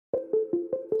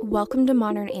Welcome to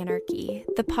Modern Anarchy,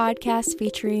 the podcast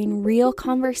featuring real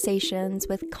conversations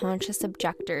with conscious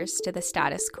objectors to the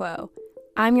status quo.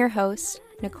 I'm your host,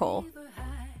 Nicole.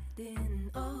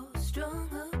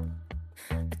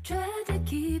 I tried to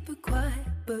keep her quiet,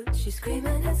 but she's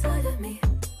screaming inside of me.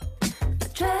 I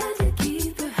tried to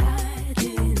keep her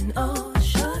hiding, oh,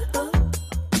 shut up.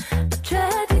 I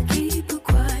tried to keep her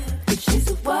quiet, but she's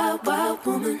a wild, wild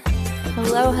woman.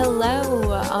 Hello.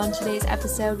 On today's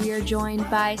episode, we are joined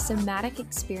by somatic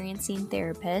experiencing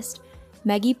therapist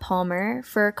Maggie Palmer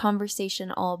for a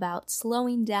conversation all about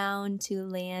slowing down to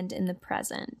land in the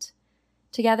present.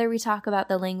 Together, we talk about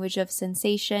the language of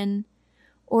sensation,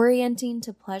 orienting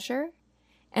to pleasure,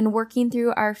 and working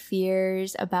through our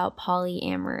fears about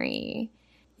polyamory.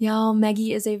 Y'all,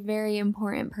 Maggie is a very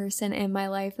important person in my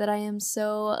life that I am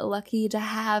so lucky to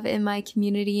have in my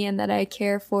community and that I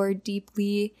care for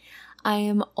deeply. I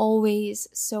am always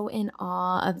so in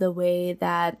awe of the way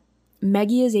that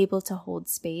Maggie is able to hold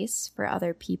space for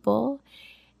other people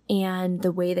and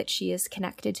the way that she is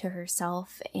connected to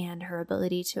herself and her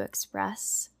ability to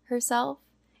express herself.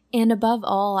 And above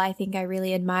all, I think I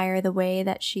really admire the way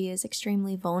that she is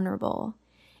extremely vulnerable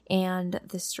and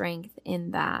the strength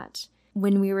in that.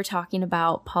 When we were talking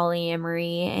about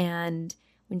polyamory and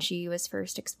when she was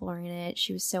first exploring it,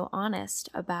 she was so honest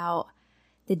about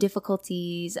the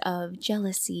difficulties of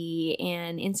jealousy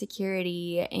and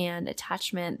insecurity and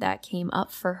attachment that came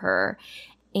up for her,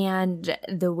 and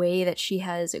the way that she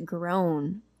has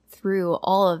grown through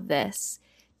all of this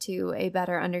to a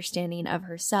better understanding of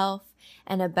herself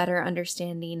and a better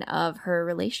understanding of her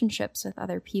relationships with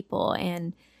other people.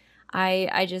 And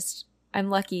I'm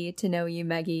lucky to know you,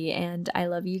 Maggie, and I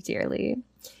love you dearly.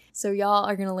 So y'all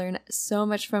are going to learn so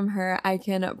much from her. I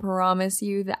can promise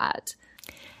you that.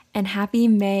 And happy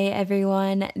May,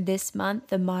 everyone. This month,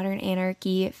 the Modern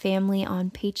Anarchy family on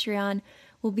Patreon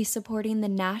will be supporting the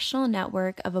National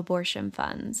Network of Abortion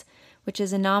Funds, which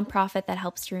is a nonprofit that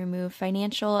helps to remove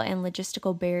financial and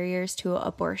logistical barriers to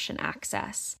abortion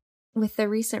access. With the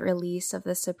recent release of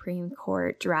the Supreme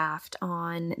Court draft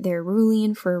on their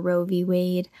ruling for Roe v.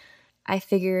 Wade, I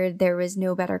figured there was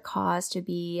no better cause to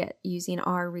be using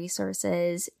our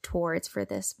resources towards for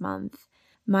this month.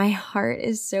 My heart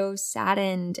is so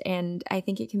saddened, and I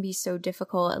think it can be so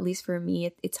difficult, at least for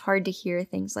me. It's hard to hear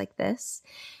things like this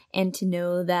and to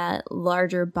know that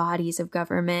larger bodies of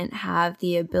government have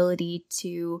the ability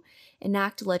to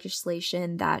enact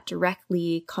legislation that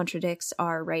directly contradicts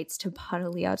our rights to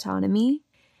bodily autonomy.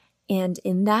 And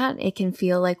in that, it can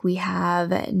feel like we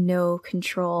have no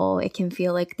control. It can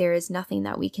feel like there is nothing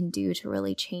that we can do to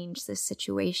really change this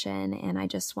situation. And I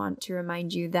just want to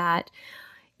remind you that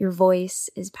your voice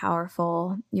is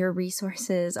powerful. Your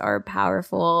resources are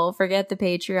powerful. Forget the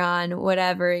Patreon,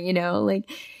 whatever,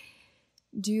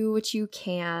 do what you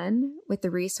can with the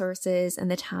resources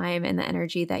and the time and the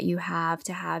energy that you have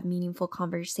to have meaningful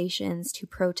conversations, to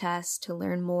protest, to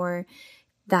learn more.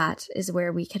 That is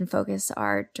where we can focus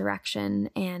our direction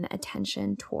and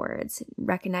attention towards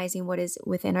recognizing what is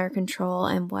within our control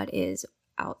and what is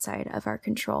outside of our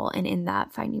control, and in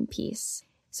that finding peace.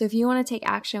 So if you want to take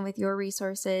action with your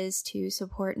resources to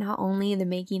support not only the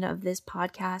making of this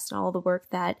podcast and all the work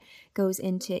that goes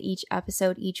into each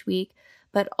episode each week,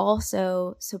 but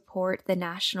also support the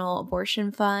National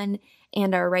Abortion Fund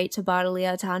and our right to bodily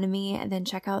autonomy, then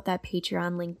check out that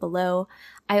Patreon link below.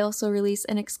 I also release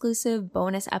an exclusive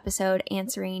bonus episode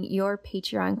answering your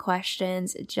Patreon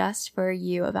questions just for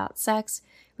you about sex,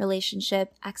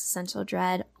 relationship, existential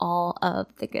dread, all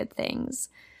of the good things.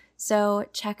 So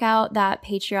check out that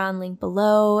Patreon link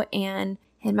below, and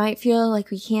it might feel like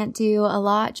we can't do a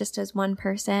lot just as one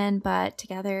person, but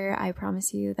together I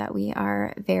promise you that we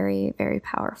are very, very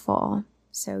powerful.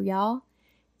 So y'all,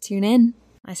 tune in.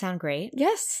 I sound great.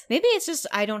 Yes. Maybe it's just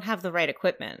I don't have the right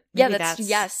equipment. Maybe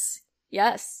Yes.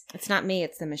 It's not me,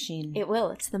 it's the machine.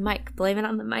 It's the mic. Blame it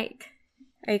on the mic.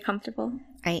 Are you comfortable?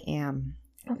 I am.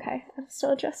 Okay, I'm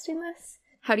still adjusting this.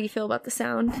 How do you feel about the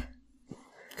sound?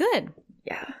 Good.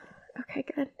 Yeah. Okay,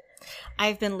 good.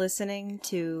 I've been listening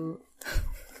to...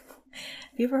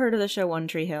 Have you ever heard of the show One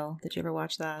Tree Hill? Did you ever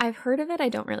watch that? I've heard of it. I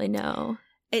don't really know.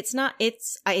 It's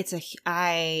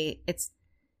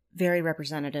very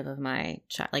representative of my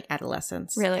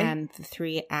adolescence. Really? And the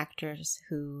three actors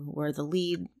who were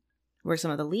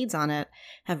some of the leads on it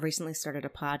have recently started a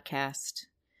podcast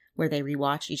where they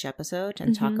rewatch each episode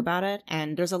and talk about it.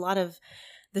 And there's a lot of...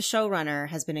 The showrunner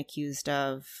has been accused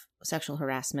of sexual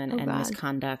harassment and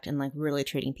misconduct and really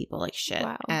treating people like shit.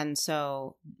 Wow. And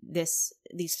so these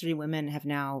three women have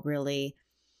now really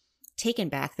taken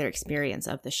back their experience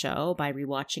of the show by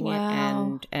rewatching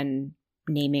it and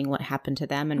naming what happened to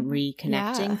them and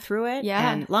reconnecting Yeah. through it.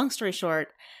 Yeah. And long story short,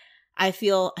 I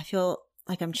feel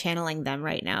like I'm channeling them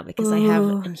right now because I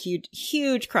have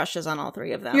huge crushes on all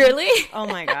three of them. Really? Oh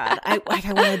my God. I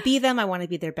want to be them. I want to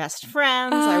be their best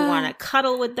friends. I want to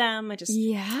cuddle with them.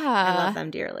 I love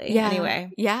them dearly. Yeah.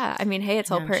 Anyway. Yeah. I mean, hey,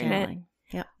 it's all I'm pertinent. channeling.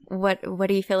 Yep. What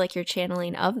do you feel like you're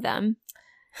channeling of them?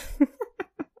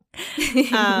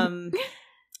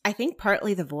 I think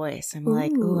partly the voice. I'm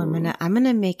like, I'm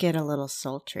gonna make it a little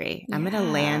sultry. I'm gonna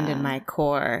land in my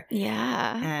core.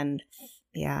 Yeah. And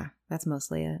yeah, that's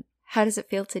mostly it. How does it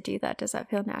feel to do that? Does that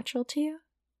feel natural to you?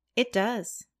 It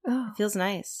does. Oh, It feels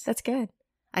nice. that's good.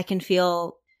 I can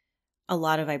feel a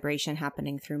lot of vibration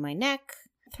happening through my neck,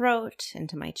 throat,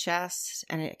 into my chest,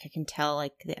 and I can tell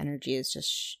like the energy is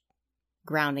just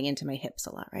grounding into my hips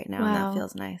a lot right now, and Wow. that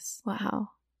feels nice.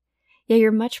 Wow. Yeah,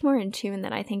 you're much more in tune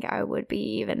than I think I would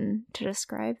be even to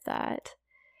describe that.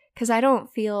 Because I don't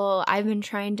feel, I've been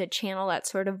trying to channel that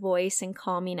sort of voice and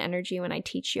calming energy when I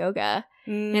teach yoga.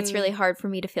 And it's really hard for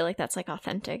me to feel like that's like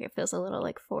authentic. It feels a little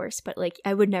like forced, but like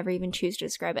I would never even choose to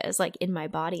describe it as like in my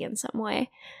body in some way.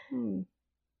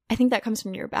 I think that comes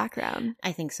from your background.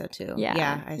 I think so too.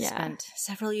 Yeah, I've yeah. spent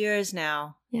several years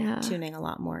now Yeah. tuning a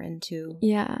lot more into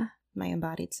Yeah. my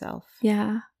embodied self.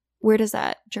 Yeah. Where does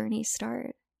that journey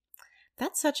start?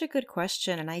 That's such a good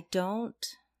question. And I don't,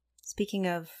 speaking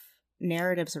of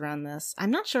narratives around this,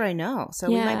 I'm not sure I know. So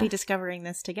we might Yeah. be discovering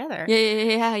this together.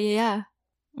 Yeah.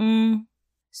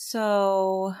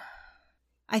 So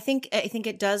I think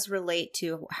it does relate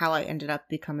to how I ended up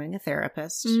becoming a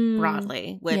therapist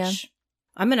broadly, which Yeah.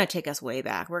 I'm going to take us way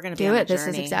back. We're going to be Do on it. a This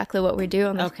is journey. exactly what we're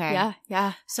doing. Okay.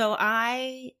 Yeah. So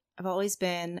I've always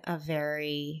been a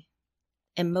very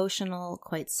emotional,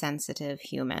 quite sensitive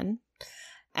human.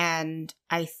 And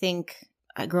I think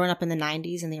growing up in the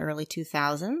 90s and the early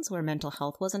 2000s, where mental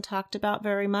health wasn't talked about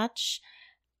very much,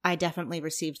 I definitely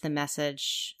received the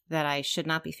message that I should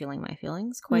not be feeling my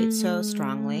feelings quite so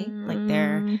strongly.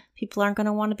 Like people aren't going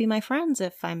to want to be my friends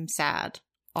if I'm sad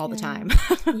all the time.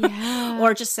 Yeah.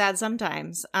 Or just sad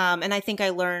sometimes. And I think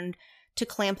I learned to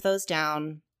clamp those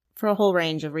down for a whole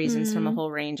range of reasons from a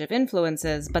whole range of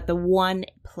influences. But the one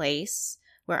place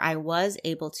where I was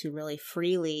able to really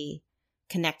freely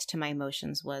connect to my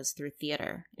emotions was through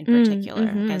theater in particular.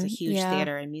 I was a huge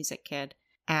theater and music kid.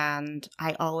 And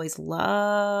I always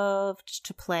loved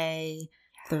to play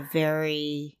the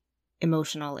very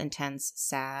emotional, intense,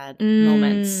 sad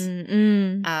moments.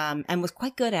 And was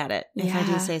quite good at it, if I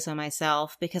do say so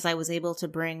myself, because I was able to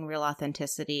bring real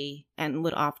authenticity and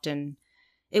would often,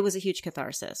 it was a huge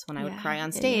catharsis when I would cry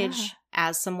on stage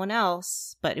as someone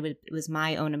else, but it was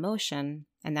my own emotion,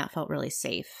 and that felt really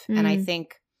safe. And I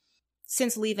think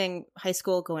since leaving high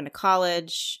school, going to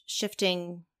college,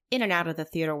 shifting in and out of the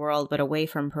theater world, but away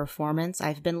from performance,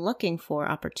 I've been looking for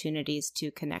opportunities to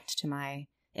connect to my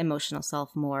emotional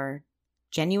self more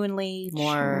genuinely,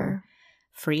 more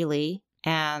freely.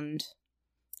 And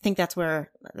I think that's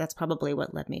probably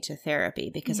what led me to therapy,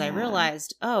 because I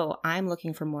realized, I'm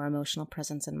looking for more emotional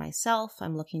presence in myself.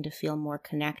 I'm looking to feel more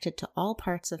connected to all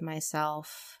parts of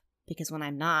myself, because when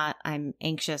I'm not, I'm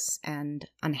anxious and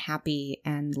unhappy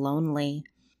and lonely.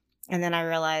 And then I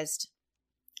realized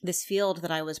this field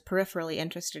that I was peripherally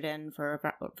interested in for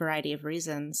a variety of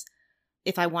reasons,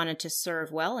 if I wanted to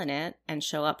serve well in it and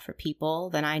show up for people,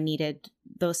 then I needed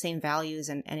those same values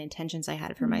and intentions I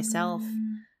had for myself.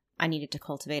 I needed to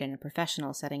cultivate in a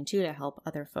professional setting too, to help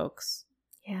other folks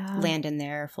land in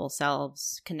their full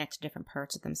selves, connect to different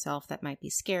parts of themselves that might be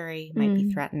scary, might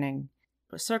be threatening.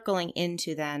 Circling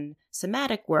into then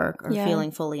somatic work or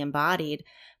feeling fully embodied,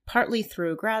 partly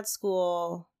through grad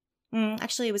school.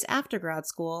 Actually, it was after grad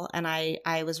school, and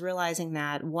I was realizing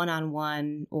that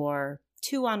one-on-one or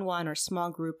two-on-one or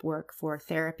small group work for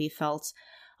therapy felt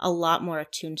a lot more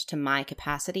attuned to my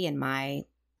capacity and my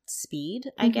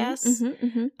speed, I guess.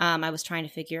 I was trying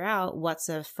to figure out what's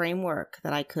a framework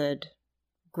that I could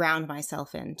ground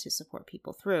myself in to support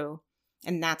people through.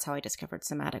 And that's how I discovered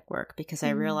somatic work, because I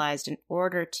realized in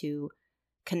order to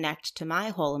connect to my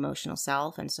whole emotional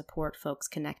self and support folks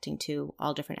connecting to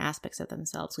all different aspects of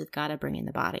themselves, we've got to bring in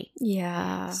the body.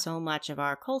 Yeah. So much of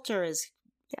our culture is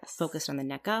focused on the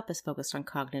neck up, is focused on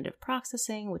cognitive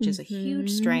processing, which is a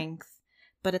huge strength,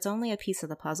 but it's only a piece of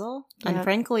the puzzle. And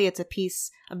frankly, it's a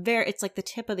piece of it's like the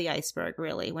tip of the iceberg,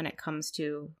 really, when it comes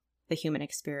to the human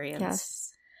experience.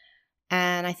 Yes.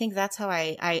 And I think that's how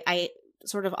I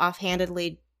sort of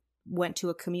offhandedly went to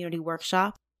a community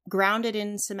workshop, grounded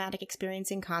in somatic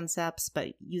experiencing concepts,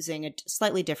 but using a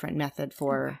slightly different method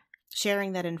for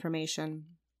sharing that information.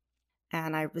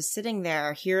 And I was sitting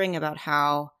there hearing about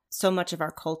how so much of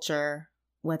our culture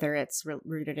whether it's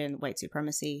rooted in white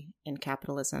supremacy, in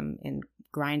capitalism, in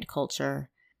grind culture,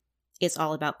 it's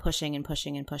all about pushing and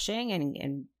pushing and pushing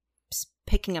and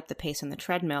picking up the pace on the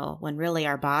treadmill, when really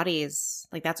our bodies,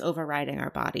 like, that's overriding our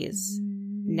bodies'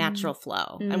 natural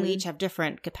flow. And we each have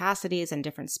different capacities and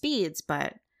different speeds,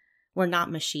 but we're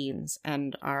not machines,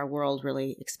 and our world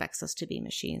really expects us to be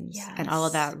machines. Yes. And all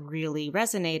of that really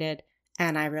resonated.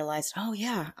 And I realized, oh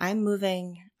yeah, I'm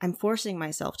forcing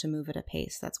myself to move at a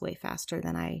pace that's way faster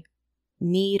than I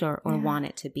need or want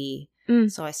it to be.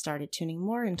 So I started tuning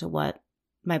more into what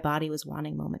my body was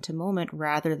wanting moment to moment,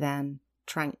 rather than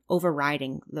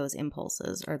overriding those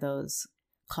impulses or those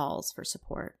calls for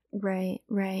support. Right.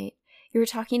 You were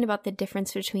talking about the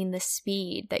difference between the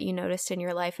speed that you noticed in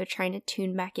your life of trying to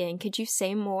tune back in. Could you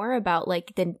say more about,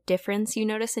 like, the difference you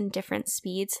notice in different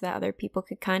speeds so that other people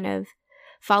could kind of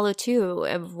follow too,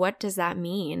 of what does that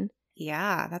mean?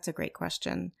 Yeah, that's a great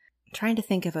question. I'm trying to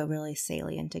think of a really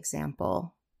salient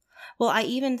example. Well,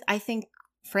 I think,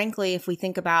 frankly, if we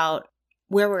think about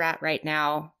where we're at right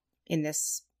now in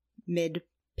this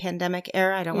mid-pandemic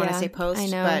era, I don't want to say post, I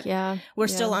know, but we're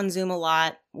still on Zoom a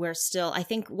lot. We're still, I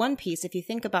think one piece, if you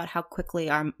think about how quickly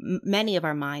many of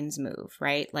our minds move,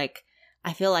 right? Like,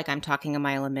 I feel like I'm talking a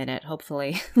mile a minute,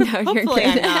 hopefully. No, hopefully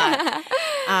you're good. I'm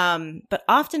not. But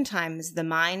oftentimes the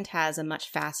mind has a much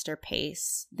faster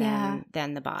pace than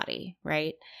the body,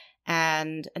 right?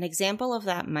 And an example of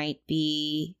that might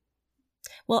be,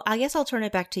 well, I guess I'll turn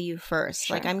it back to you first.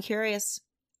 Sure. Like, I'm curious,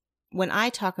 when I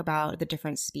talk about the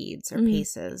different speeds or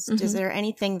paces, is there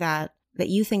anything that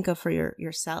you think of for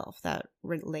yourself that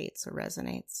relates or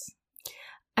resonates?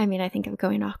 I mean, I think of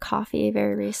going off coffee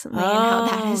very recently and how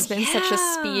that has been such a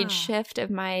speed shift of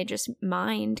my just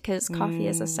mind, because coffee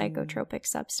is a psychotropic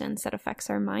substance that affects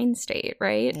our mind state,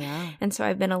 right? Yeah. And so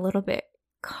I've been a little bit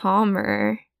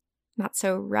calmer, not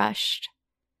so rushed.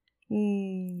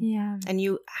 Yeah.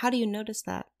 And how do you notice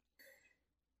that?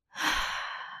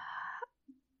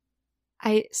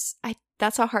 I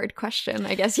that's a hard question,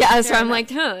 I guess. Yeah. So I'm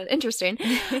like, interesting.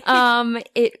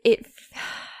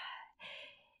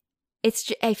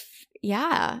 It's I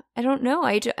don't know.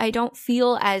 I don't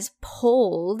feel as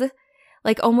pulled,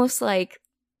 like almost like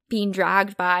being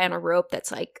dragged by on a rope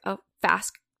that's like a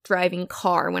fast driving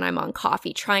car when I'm on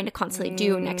coffee, trying to constantly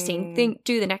do the next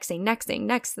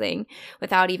thing,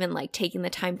 without even like taking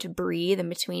the time to breathe in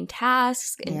between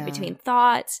tasks, in between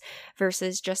thoughts,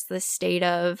 versus just the state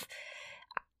of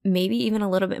maybe even a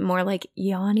little bit more like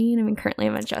yawning. I mean, currently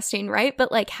I'm adjusting, right?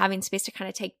 But like having space to kind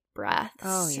of take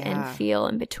breaths and feel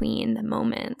in between the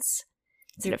moments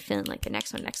instead of feeling like the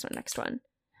next one,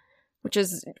 which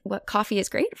is what coffee is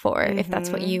great for, if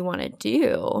that's what you want to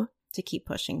do. To keep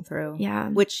pushing through.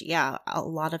 Yeah. Which, a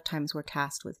lot of times we're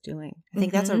tasked with doing. I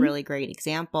think that's a really great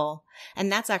example.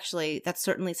 And that's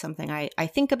certainly something I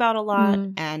think about a lot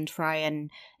and try and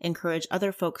encourage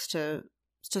other folks to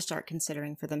start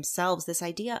considering for themselves, this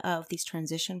idea of these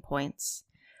transition points,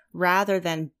 rather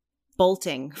than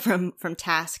bolting from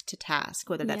task to task,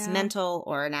 whether that's mental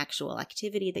or an actual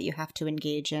activity that you have to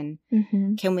engage in.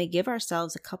 Can we give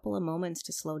ourselves a couple of moments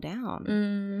to slow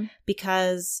down?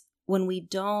 Because when we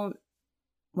don't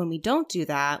do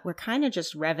that, we're kind of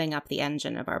just revving up the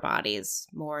engine of our bodies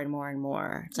more and more and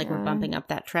more. It's like we're bumping up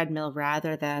that treadmill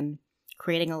rather than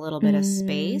creating a little bit of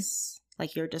space,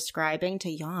 like you're describing, to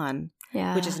yawn,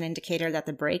 which is an indicator that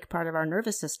the brake part of our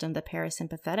nervous system, the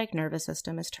parasympathetic nervous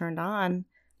system, is turned on,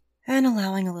 and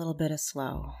allowing a little bit of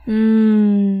slow.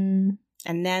 And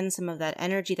then some of that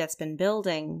energy that's been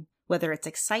building, whether it's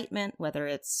excitement, whether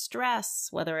it's stress,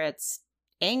 whether it's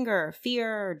anger,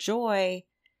 fear, joy,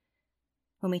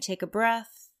 when we take a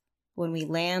breath, when we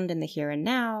land in the here and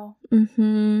now,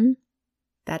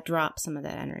 that drops some of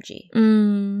that energy.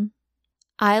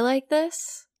 I like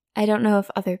this. I don't know if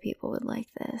other people would like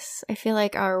this. I feel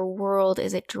like our world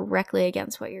is directly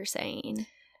against what you're saying.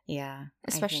 Yeah,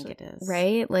 especially, I think it is.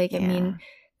 Right? Like, I mean,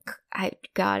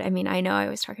 I know I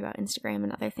always talk about Instagram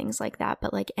and other things like that,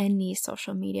 but like any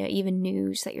social media, even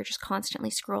news, that you're just constantly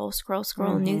scroll,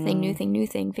 new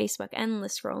thing, Facebook,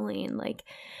 endless scrolling. Like,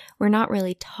 we're not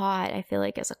really taught, I feel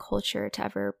like, as a culture to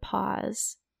ever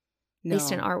pause, at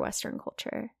least in our Western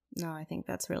culture. No, I think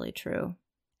that's really true.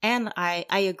 And I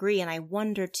agree. And I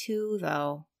wonder too,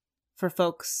 though, for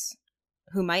folks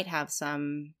who might have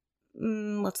some,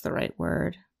 what's the right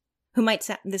word?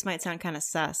 This might sound kind of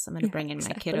sus. I'm going to bring in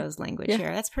my kiddos' language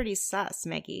here. That's pretty sus,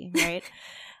 Maggie, right?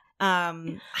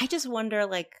 I just wonder,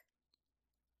 like,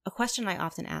 a question I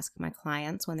often ask my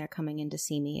clients when they're coming in to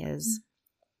see me is,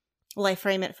 well, I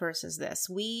frame it first as this.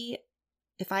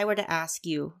 If I were to ask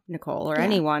you, Nicole, or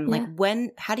anyone, like,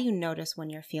 how do you notice when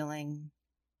you're feeling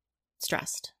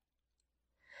stressed?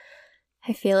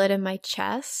 I feel it in my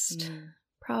chest,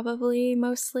 probably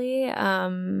mostly.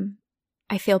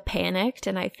 I feel panicked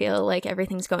and I feel like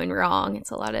everything's going wrong.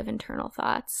 It's a lot of internal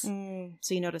thoughts.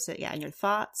 So you notice it, in your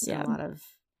thoughts, Yeah. and a lot of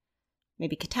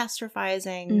maybe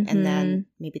catastrophizing, and then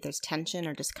maybe there's tension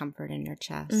or discomfort in your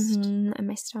chest And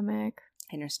my stomach.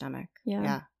 and your stomach.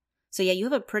 Yeah. So you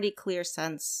have a pretty clear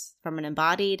sense from an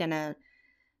embodied and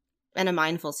a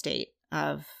mindful state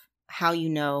of how you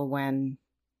know when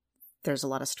there's a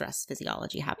lot of stress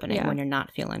physiology happening, when you're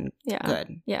not feeling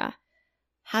good. Yeah.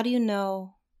 How do you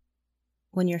know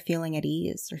when you're feeling at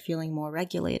ease or feeling more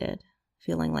regulated,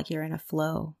 feeling like you're in a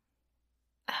flow?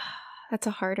 That's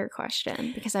a harder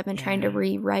question because I've been trying to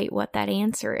rewrite what that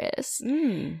answer is.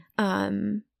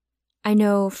 I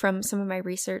know from some of my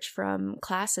research from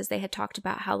classes, they had talked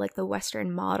about how like the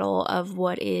Western model of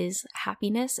what is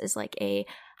happiness is like a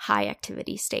high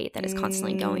activity state that is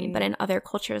constantly going. But in other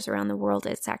cultures around the world,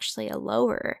 it's actually a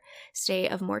lower state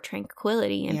of more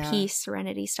tranquility and peace,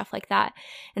 serenity, stuff like that.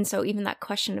 And so even that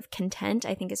question of content,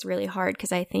 I think is really hard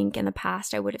because I think in the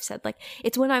past I would have said like,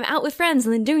 it's when I'm out with friends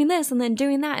and then doing this and then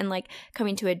doing that and like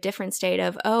coming to a different state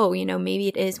of, oh, you know, maybe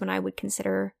it is when I would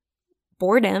consider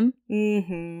boredom,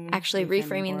 actually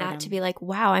reframing that to be like,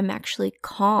 wow, I'm actually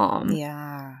calm.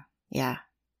 Yeah.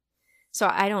 So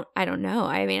I don't know.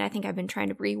 I mean, I think I've been trying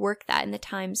to rework that in the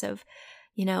times of,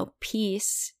 you know,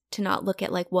 peace, to not look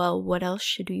at like, well, what else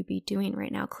should we be doing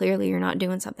right now? Clearly you're not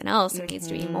doing something else. There needs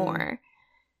to be more.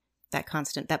 That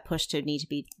push to need to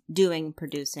be doing,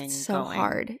 producing, so going.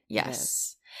 hard.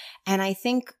 Yes. And I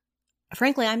think,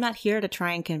 frankly, I'm not here to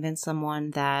try and convince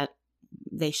someone that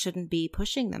they shouldn't be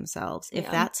pushing themselves. If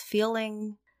that's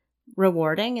feeling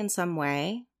rewarding in some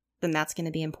way, then that's going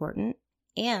to be important.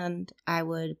 And I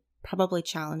would probably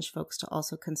challenge folks to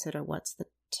also consider what's the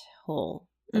toll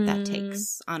that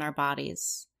takes on our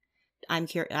bodies. I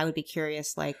would be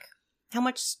curious, like, how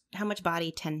much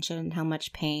body tension, how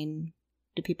much pain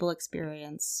do people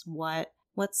experience?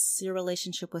 What's your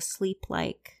relationship with sleep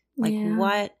like? Like,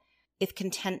 what if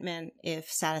contentment,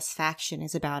 if satisfaction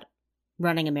is about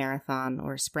running a marathon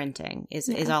or sprinting, is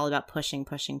all about pushing.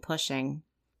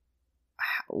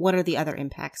 What are the other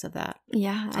impacts of that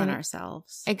on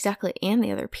ourselves? Exactly. And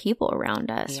the other people around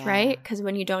us, right? Because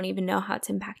when you don't even know how it's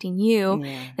impacting you,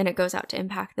 then it goes out to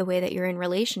impact the way that you're in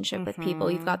relationship with people.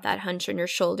 You've got that hunch on your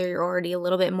shoulder. You're already a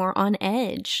little bit more on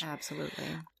edge. Absolutely.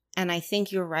 And I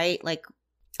think you're right. Like,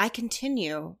 I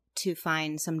continue to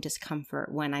find some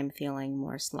discomfort when I'm feeling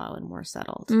more slow and more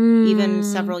settled. Even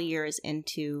several years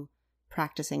into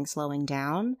practicing slowing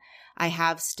down,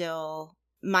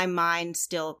 my mind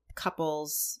still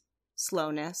couples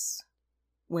slowness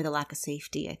with a lack of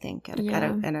safety, I think,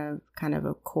 in a kind of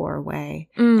a core way.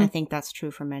 I think that's true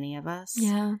for many of us.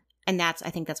 Yeah. And I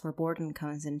think that's where boredom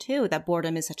comes in too, that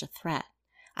boredom is such a threat.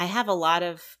 I have a lot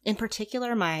of, in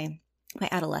particular, my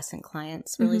adolescent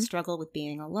clients really struggle with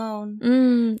being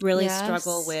alone, really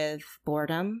struggle with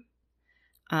boredom,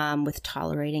 with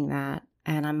tolerating that.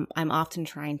 And I'm often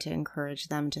trying to encourage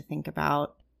them to think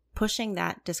about pushing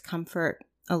that discomfort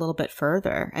a little bit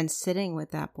further and sitting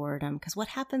with that boredom. Because what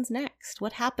happens next?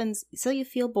 What happens? So you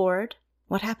feel bored.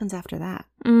 What happens after that?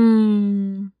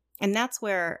 And that's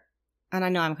where, and I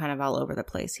know I'm kind of all over the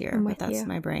place here, but that's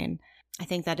my brain. I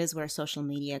think that is where social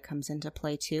media comes into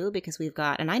play too, because we've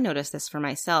got, and I noticed this for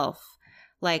myself,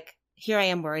 like here I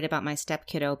am worried about my step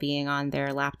kiddo being on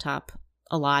their laptop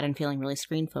a lot and feeling really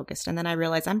screen focused. And then I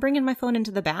realized I'm bringing my phone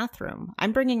into the bathroom.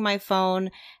 I'm bringing my phone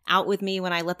out with me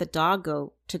when I let the dog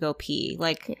go pee.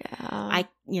 Like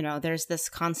there's this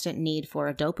constant need for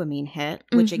a dopamine hit,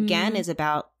 which again is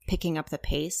about picking up the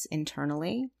pace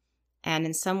internally. And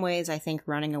in some ways, I think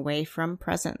running away from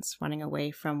presence, running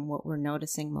away from what we're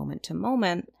noticing moment to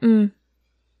moment.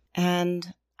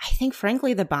 And I think,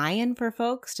 frankly, the buy-in for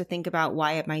folks to think about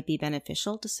why it might be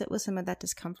beneficial to sit with some of that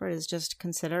discomfort is just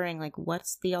considering, like,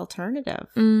 what's the alternative?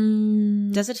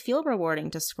 Does it feel rewarding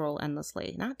to scroll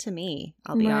endlessly? Not to me,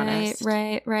 I'll be honest.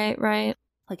 Right.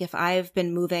 Like, if I've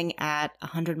been moving at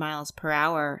 100 miles per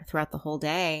hour throughout the whole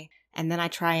day, and then I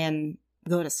try and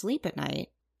go to sleep at night,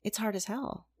 it's hard as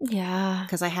hell. Yeah.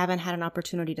 Because I haven't had an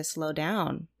opportunity to slow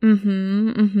down.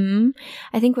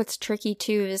 I think what's tricky,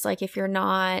 too, is, like, if you're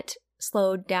not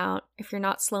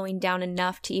slowing down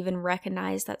enough to even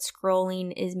recognize that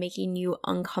scrolling is making you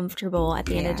uncomfortable at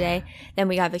the end of the day, then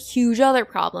we have a huge other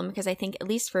problem. Because I think, at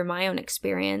least for my own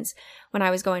experience, when I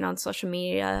was going on social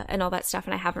media and all that stuff,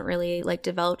 and I haven't really like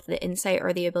developed the insight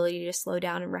or the ability to slow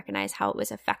down and recognize how it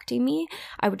was affecting me,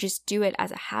 I would just do it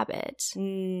as a habit.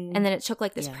 And then it took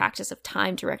like this practice of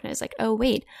time to recognize, like, oh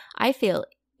wait, I feel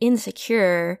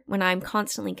insecure when I'm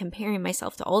constantly comparing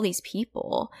myself to all these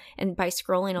people and by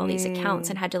scrolling all these accounts,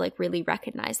 and had to like really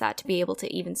recognize that to be able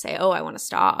to even say, oh, I want to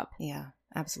stop. Yeah,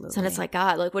 absolutely. So then it's like,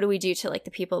 God, like what do we do to like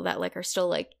the people that like are still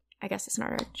like, I guess it's not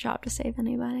our job to save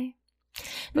anybody.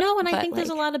 No, and I but, think there's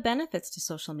a like- lot of benefits to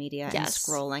social media and Yes.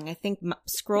 scrolling. I think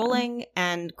scrolling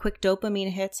and quick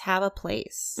dopamine hits have a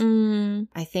place.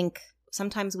 I think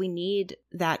sometimes we need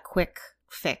that quick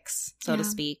fix, so to Yeah.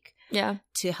 speak, Yeah.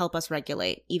 to help us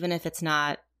regulate, even if it's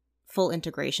not full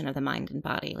integration of the mind and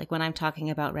body. Like when I'm talking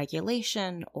about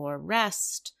regulation or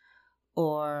rest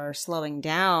or slowing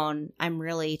down, I'm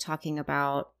really talking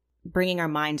about bringing our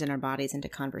minds and our bodies into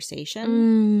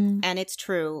conversation. And it's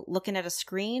true, looking at a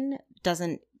screen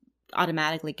doesn't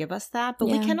automatically give us that, but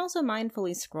we Yeah. can also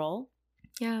mindfully scroll.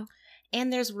 Yeah.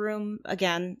 And there's room,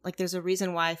 again, like there's a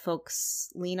reason why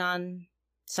folks lean on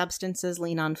substances,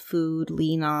 lean on food,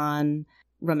 lean on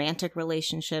romantic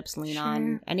relationships, lean on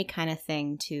Sure. any kind of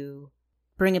thing to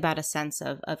bring about a sense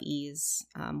of ease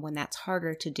when that's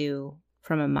harder to do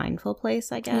from a mindful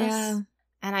place, I guess. Yeah.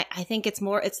 And I think it's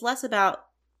less about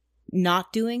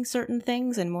not doing certain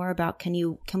things and more about can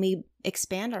we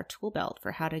expand our tool belt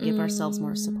for how to give ourselves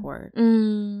more support.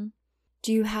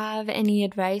 Do you have any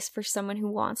advice for someone who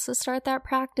wants to start that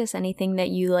practice? Anything that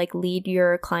you like lead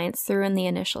your clients through in the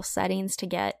initial settings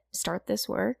to start this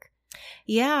work?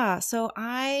 Yeah, so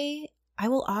I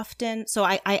will often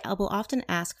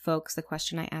ask folks the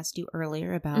question I asked you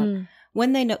earlier about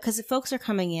when they know, because folks are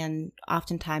coming in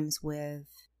oftentimes with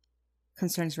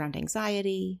concerns around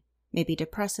anxiety, maybe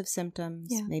depressive symptoms,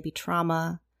 Yeah. maybe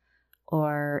trauma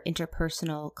or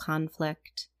interpersonal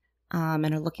conflict,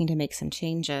 and are looking to make some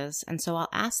changes. And so I'll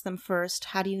ask them first,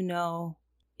 how do you know,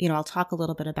 I'll talk a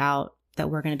little bit about that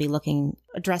we're going to be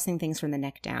addressing things from the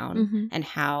neck down and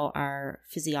how our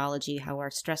physiology, how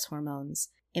our stress hormones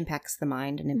impacts the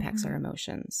mind and impacts our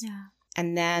emotions. Yeah.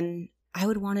 And then I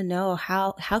would want to know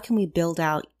how can we build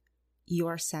out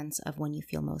your sense of when you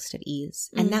feel most at ease.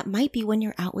 And that might be when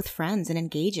you're out with friends and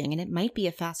engaging, and it might be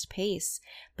a fast pace,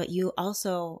 but you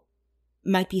also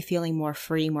might be feeling more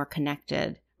free, more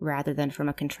connected, rather than from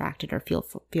a contracted or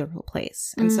fearful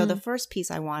place. And so the first piece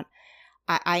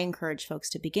I encourage folks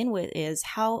to begin with is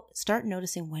start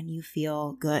noticing when you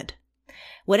feel good.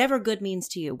 Whatever good means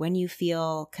to you, when you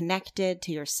feel connected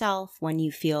to yourself, when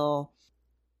you feel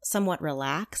somewhat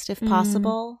relaxed, if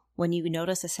possible, when you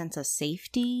notice a sense of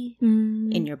safety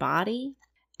in your body.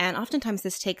 And oftentimes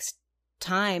this takes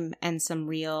time and some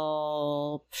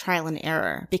real trial and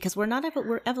error, because we're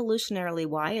evolutionarily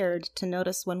wired to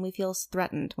notice when we feel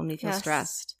threatened, when we feel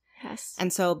stressed. Yes.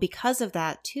 And so because of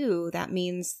that too, that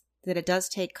means that it does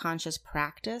take conscious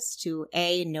practice to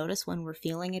A, notice when we're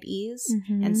feeling at ease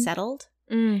and settled,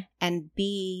 and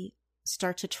B,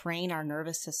 start to train our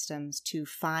nervous systems to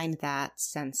find that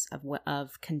sense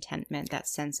of contentment, that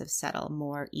sense of settle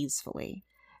more easily.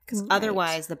 Because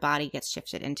otherwise the body gets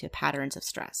shifted into patterns of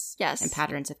stress. Yes. And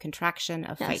patterns of contraction,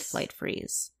 of fight, flight,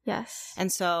 freeze. Yes.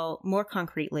 And so more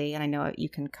concretely, and I know you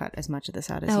can cut as much of this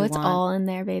out as you want. Oh, it's all in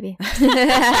there, baby.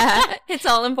 It's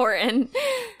all important.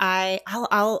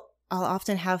 I'll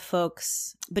often have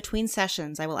folks between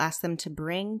sessions, I will ask them to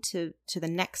bring to the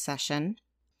next session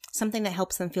something that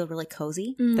helps them feel really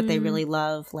cozy, that they really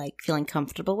love, like feeling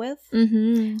comfortable with.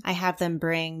 I have them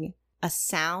bring a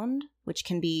sound, which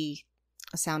can be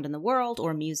a sound in the world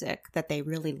or music that they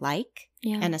really like,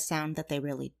 and a sound that they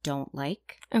really don't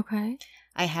like. Okay.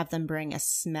 I have them bring a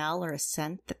smell or a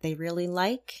scent that they really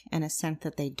like and a scent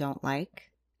that they don't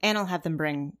like. And I'll have them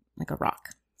bring like a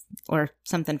rock or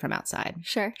something from outside.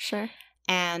 Sure.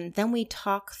 And then we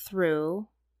talk through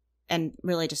and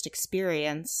really just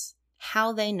experience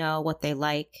how they know what they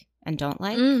like and don't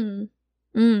like.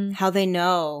 How they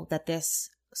know that this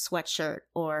sweatshirt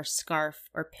or scarf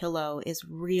or pillow is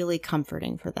really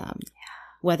comforting for them.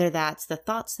 Whether that's the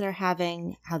thoughts they're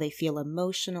having, how they feel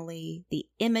emotionally, the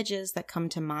images that come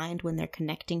to mind when they're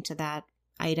connecting to that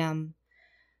item,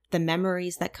 the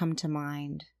memories that come to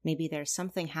mind. Maybe there's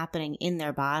something happening in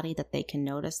their body that they can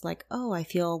notice, like, oh, I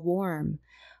feel warm,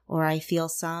 or I feel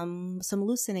some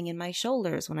loosening in my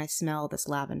shoulders when I smell this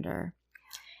lavender.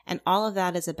 And all of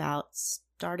that is about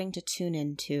starting to tune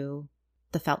into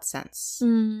the felt sense,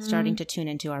 starting to tune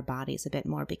into our bodies a bit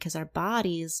more, because our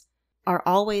bodies are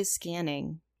always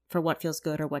scanning for what feels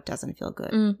good or what doesn't feel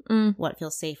good, what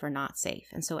feels safe or not safe.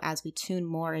 And so as we tune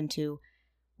more into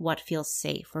what feels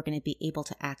safe, we're going to be able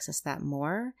to access that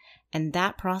more. And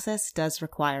that process does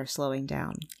require slowing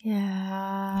down.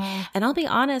 Yeah. And I'll be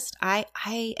honest, I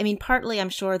mean, partly I'm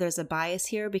sure there's a bias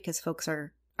here because folks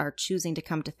are are choosing to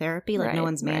come to therapy. Like no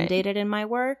one's mandated in my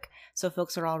work. So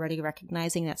folks are already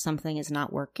recognizing that something is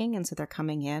not working. And so they're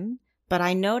coming in. But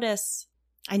I notice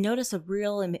a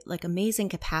real like amazing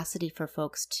capacity for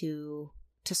folks to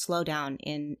slow down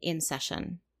in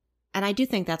session. And I do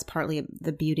think that's partly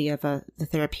the beauty of the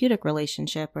therapeutic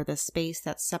relationship, or the space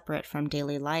that's separate from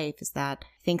daily life, is that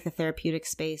I think the therapeutic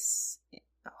space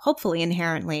hopefully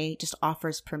inherently just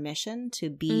offers permission to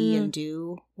be and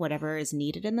do whatever is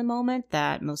needed in the moment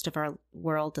that most of our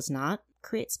world does not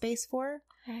create space for.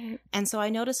 Right. And so I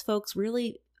notice folks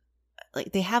really,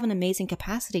 like, they have an amazing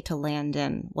capacity to land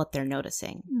in what they're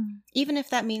noticing. Even if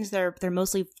that means they're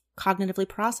mostly cognitively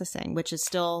processing, which is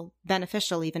still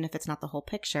beneficial even if it's not the whole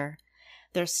picture.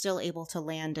 They're still able to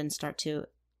land and start to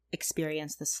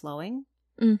experience the slowing.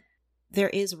 There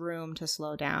is room to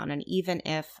slow down. And even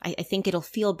if, I think it'll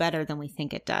feel better than we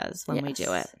think it does when we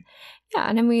do it. Yeah.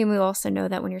 And I mean, we also know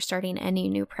that when you're starting any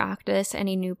new practice,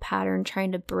 any new pattern,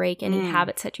 trying to break any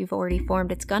habits that you've already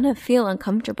formed, it's going to feel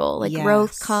uncomfortable. Like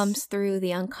growth comes through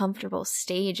the uncomfortable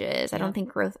stages. I don't think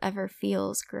growth ever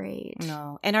feels great.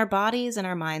 No. And our bodies and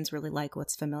our minds really like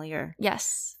what's familiar.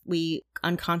 Yes. We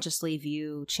unconsciously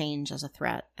view change as a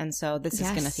threat. And so this is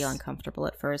going to feel uncomfortable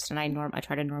at first. And I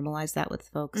try to normalize that with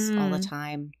folks all the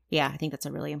time. Yeah, I think that's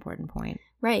a really important point.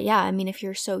 Right. Yeah. I mean, if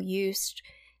you're so used,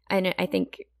 and I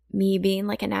think me being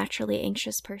like a naturally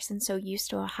anxious person, so used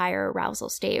to a higher arousal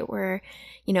state where,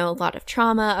 you know, a lot of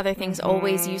trauma, other things,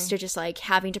 always used to just like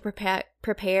having to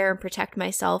prepare and protect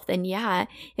myself, then yeah,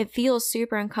 it feels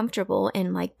super uncomfortable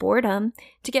and like boredom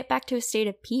to get back to a state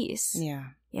of peace. Yeah.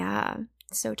 Yeah.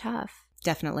 It's so tough.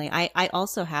 Definitely. I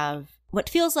also have what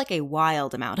feels like a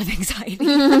wild amount of anxiety.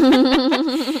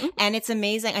 And it's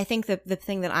amazing. I think the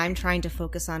thing that I'm trying to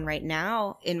focus on right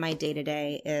now in my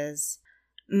day-to-day is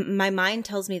my mind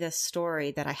tells me this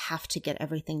story that I have to get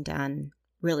everything done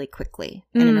really quickly.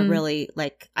 And in a really,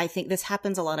 like, I think this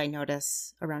happens a lot, I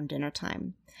notice, around dinner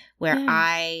time, where when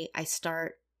I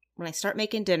start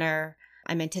making dinner,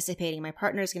 I'm anticipating my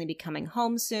partner is going to be coming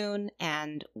home soon,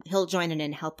 and he'll join in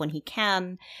and help when he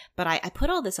can. But I put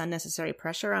all this unnecessary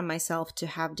pressure on myself to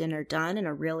have dinner done in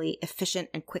a really efficient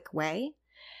and quick way.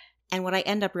 And what I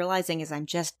end up realizing is I'm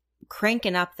just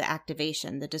cranking up the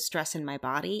activation, the distress in my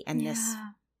body, and this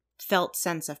felt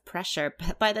sense of pressure.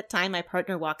 But by the time my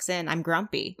partner walks in, I'm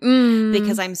grumpy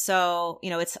because I'm so,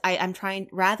 you know, I'm trying,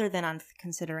 rather than on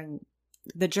considering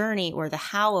the journey or the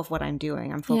how of what I'm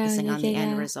doing, I'm focusing on the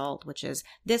end result, which is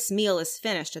this meal is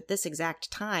finished at this exact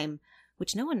time,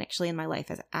 which no one actually in my life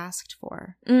has asked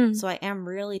for. So I am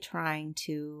really trying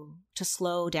to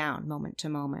slow down moment to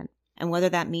moment. And whether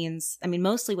that means, I mean,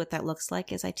 mostly what that looks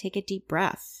like is I take a deep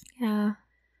breath. Yeah.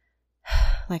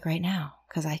 Like right now,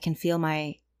 because I can feel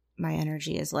my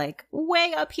energy is like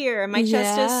way up here and my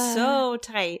chest is so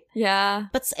tight. Yeah.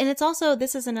 And it's also,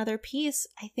 this is another piece.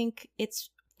 I think it's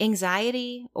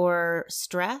anxiety or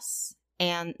stress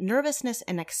and nervousness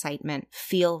and excitement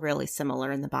feel really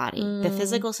similar in the body. The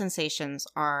physical sensations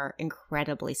are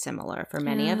incredibly similar for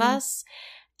many of us.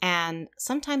 And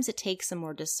sometimes it takes some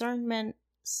more discernment,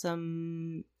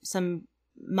 some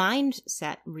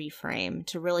mindset reframe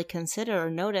to really consider or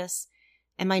notice,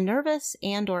 am I nervous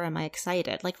and or am I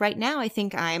excited? Like right now, I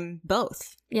think I'm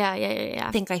both. Yeah.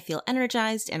 I think I feel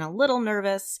energized and a little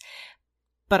nervous,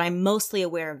 but I'm mostly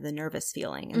aware of the nervous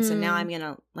feeling. And so now I'm going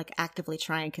to like actively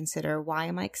try and consider, why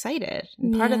am I excited?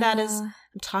 And part of that is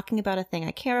I'm talking about a thing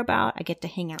I care about. I get to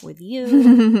hang out with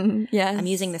you. Yes. I'm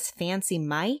using this fancy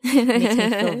mic. It makes me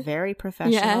feel very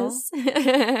professional.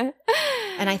 Yes.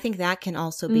 And I think that can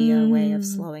also be a way of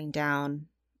slowing down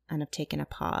and of taking a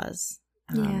pause.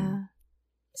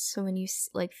 So when you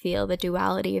like feel the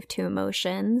duality of two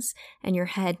emotions and your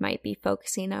head might be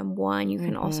focusing on one, you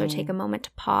can also take a moment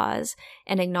to pause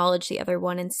and acknowledge the other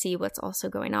one and see what's also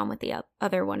going on with the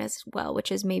other one as well,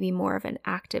 which is maybe more of an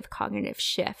active cognitive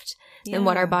shift than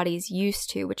what our body's used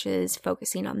to, which is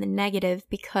focusing on the negative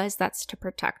because that's to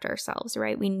protect ourselves,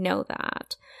 right? We know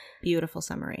that. Beautiful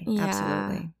summary. Yeah.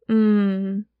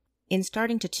 Absolutely. In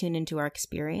starting to tune into our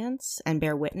experience and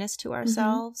bear witness to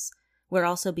ourselves, we're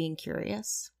also being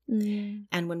curious.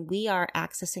 And when we are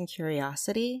accessing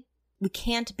curiosity, we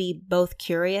can't be both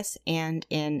curious and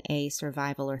in a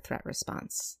survival or threat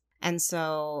response. And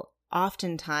so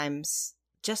oftentimes,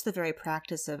 just the very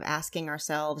practice of asking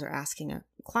ourselves or asking a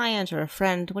client or a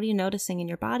friend, what are you noticing in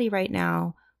your body right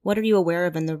now? What are you aware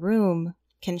of in the room?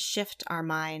 Can shift our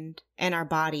mind and our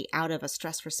body out of a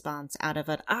stress response, out of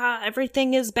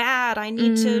everything is bad, I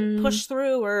need to push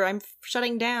through, or I'm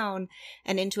shutting down,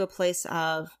 and into a place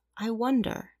of, I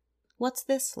wonder, what's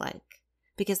this like?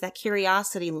 Because that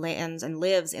curiosity lands and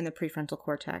lives in the prefrontal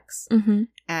cortex.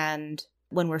 And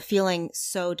when we're feeling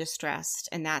so distressed,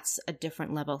 and that's a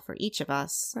different level for each of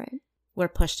us, Right. we're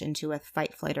pushed into a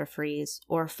fight, flight, or freeze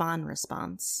or fawn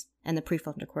response, and the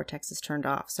prefrontal cortex is turned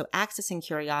off. So accessing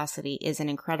curiosity is an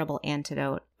incredible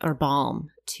antidote or balm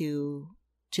to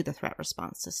the threat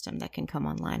response system that can come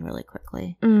online really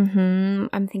quickly.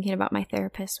 I'm thinking about my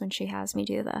therapist when she has me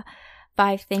do the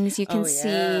 5 things you can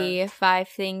see, 5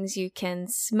 things you can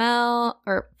smell,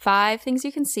 or 5 things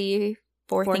you can see,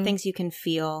 4 things you can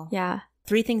feel. Yeah.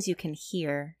 3 things you can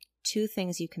hear, 2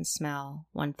 things you can smell,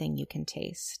 1 thing you can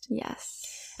taste.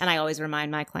 Yes. And I always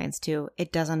remind my clients too,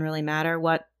 it doesn't really matter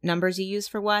what numbers you use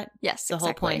for what. Yes, The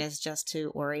whole point is just to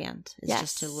orient. It's Yes.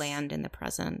 just to land in the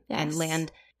present Yes. and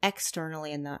land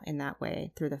externally in that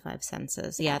way through the 5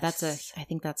 senses. Yeah, Yes. I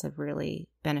think that's a really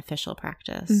beneficial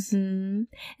practice.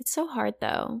 It's so hard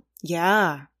though.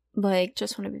 Yeah. Like,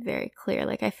 just want to be very clear.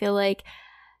 Like, I feel like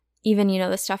even,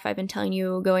 the stuff I've been telling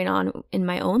you going on in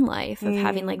my own life of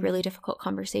having like really difficult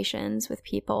conversations with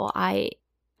people,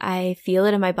 I feel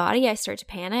it in my body. I start to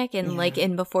panic, and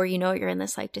and before you know it, you're in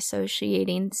this like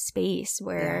dissociating space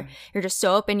where you're just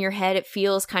so up in your head, it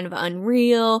feels kind of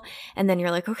unreal. And then you're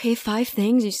like, okay, 5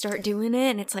 things, you start doing it,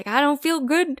 and it's like, I don't feel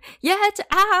good yet.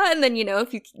 And then,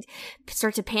 if you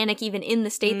start to panic even in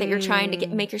the state that you're trying to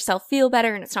make yourself feel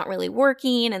better, and it's not really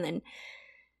working, and then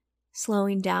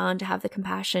slowing down to have the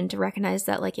compassion to recognize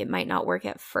that like it might not work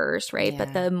at first, right?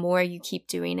 But the more you keep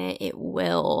doing it, it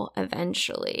will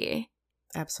eventually.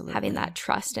 Absolutely. Having that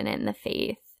trust in it and the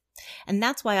faith. And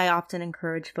that's why I often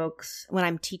encourage folks when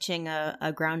I'm teaching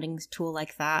a grounding tool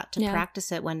like that to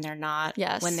practice it when they're not,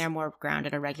 when they're more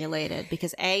grounded or regulated,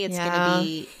 because it's going to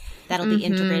be, that'll be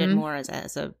integrated more as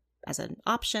an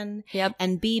option. Yep.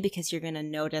 And B, because you're going to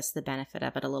notice the benefit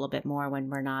of it a little bit more when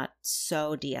we're not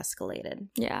so de-escalated.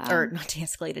 Yeah. Or not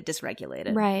de-escalated,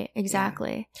 dysregulated. Right.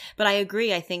 Exactly. Yeah. But I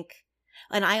agree. I think,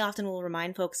 and I often will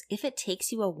remind folks, if it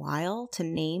takes you a while to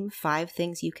name 5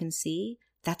 things you can see,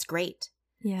 that's great.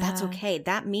 Yeah. That's okay.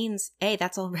 That means,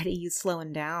 that's already you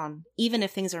slowing down. Even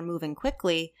if things are moving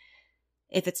quickly,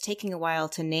 if it's taking a while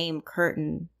to name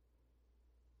curtain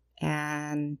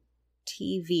and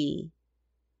TV,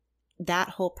 that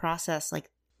whole process, like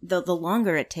the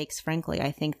longer it takes, frankly,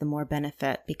 I think the more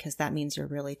benefit, because that means you're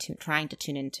really trying to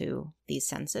tune into these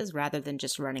senses rather than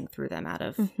just running through them out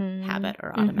of habit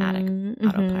or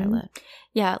autopilot.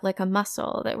 Yeah, like a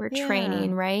muscle that we're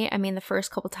training, right? I mean, the first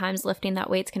couple times lifting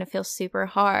that weight's going to feel super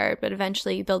hard, but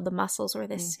eventually you build the muscles where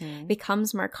this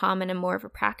becomes more common and more of a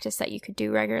practice that you could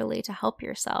do regularly to help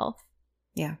yourself.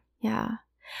 Yeah. Yeah.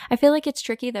 I feel like it's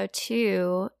tricky though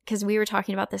too, because we were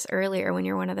talking about this earlier when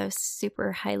you're one of those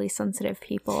super highly sensitive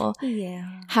people.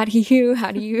 Yeah. How do you,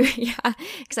 yeah,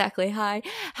 exactly. Hi.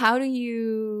 How do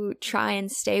you try and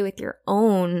stay with your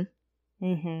own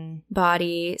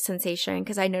body sensation?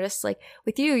 Because I noticed like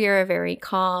with you, you're a very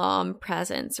calm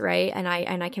presence, right? And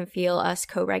I can feel us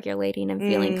co-regulating and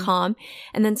feeling calm.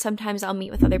 And then sometimes I'll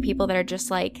meet with other people that are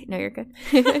just like, no, you're good.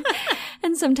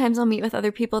 And sometimes I'll meet with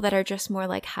other people that are just more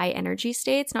like high energy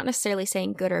states, not necessarily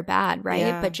saying good or bad, right?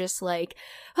 Yeah. But just like,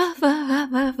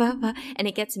 and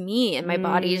it gets me and my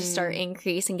body just start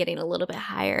increase and getting a little bit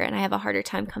higher. And I have a harder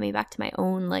time coming back to my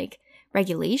own like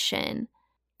regulation.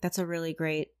 That's a really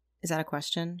great, is that a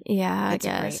question? Yeah, I That's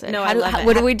guess. great. No,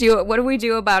 what do we do? What do we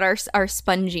do about our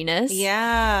sponginess?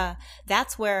 Yeah.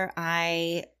 That's where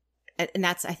and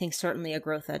that's, I think, certainly a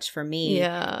growth edge for me.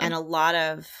 Yeah. And a lot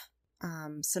of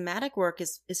somatic work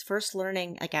is first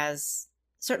learning, like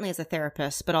certainly as a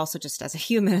therapist, but also just as a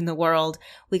human in the world,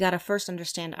 we got to first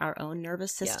understand our own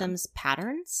nervous system's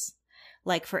patterns.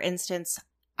 Like, for instance,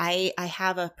 I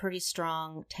have a pretty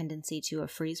strong tendency to a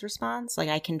freeze response. Like,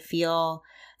 I can feel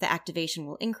the activation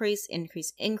will increase,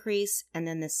 and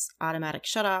then this automatic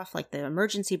shut off, like the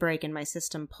emergency brake in my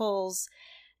system pulls,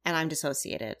 and I'm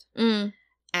dissociated.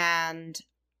 And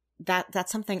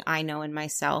that's something I know in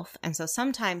myself. And so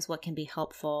sometimes what can be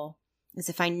helpful is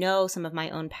if I know some of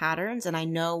my own patterns and I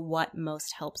know what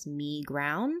most helps me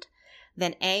ground,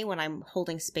 then when I'm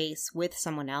holding space with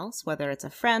someone else, whether it's a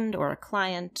friend or a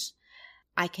client,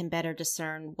 I can better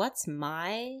discern what's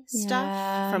my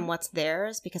stuff from what's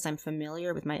theirs, because I'm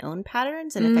familiar with my own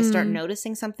patterns. And if I start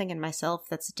noticing something in myself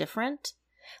that's different,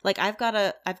 like I've got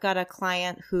a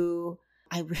client who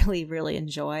I really, really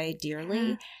enjoy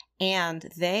dearly. And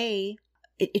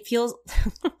it feels,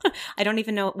 I don't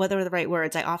even know whether are the right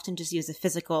words. I often just use a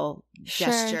physical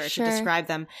gesture to describe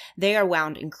them. They are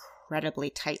wound incredibly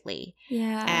tightly.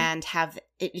 Yeah. And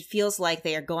it feels like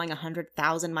they are going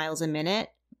 100,000 miles a minute,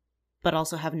 but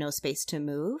also have no space to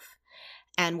move.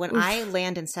 And when I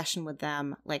land in session with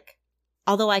them, like,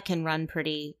 although I can run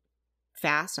pretty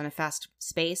fast, on a fast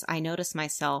space, I notice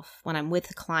myself when I'm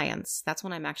with clients, that's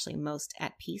when I'm actually most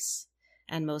at peace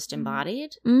and most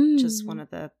embodied, which is one of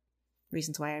the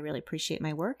reasons why I really appreciate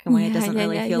my work and why it doesn't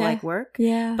really feel like work.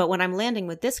 Yeah. But when I'm landing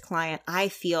with this client, I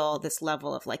feel this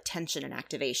level of like tension and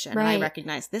activation. Right. And I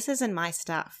recognize this isn't my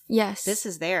stuff. Yes. This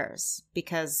is theirs,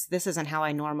 because this isn't how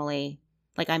I normally,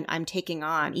 like I'm taking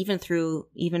on, even through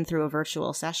a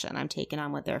virtual session, I'm taking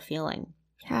on what they're feeling.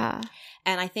 Yeah.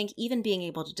 And I think even being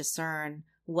able to discern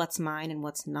what's mine and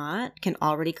what's not can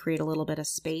already create a little bit of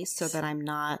space so that I'm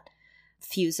not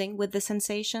fusing with the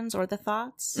sensations or the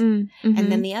thoughts. Mm-hmm.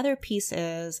 And then the other piece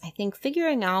is, I think,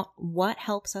 figuring out what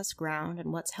helps us ground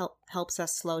and what helps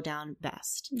us slow down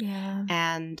best. Yeah.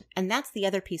 And that's the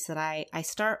other piece that I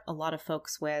start a lot of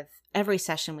folks with. Every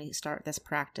session we start this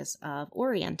practice of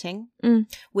orienting,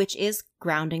 which is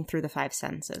grounding through the 5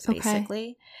 senses,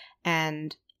 basically.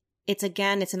 And it's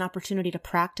an opportunity to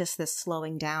practice this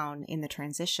slowing down in the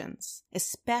transitions,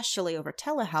 especially over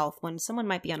telehealth when someone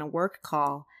might be on a work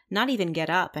call, not even get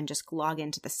up and just log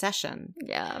into the session.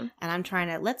 Yeah. And I'm trying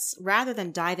to, rather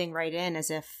than diving right in as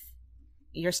if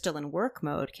you're still in work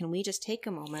mode, can we just take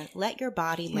a moment, let your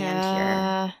body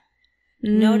land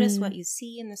here. Notice what you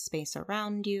see in the space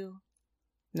around you.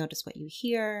 Notice what you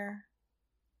hear.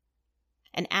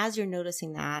 And as you're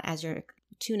noticing that, as you're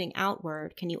tuning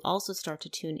outward, can you also start to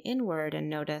tune inward and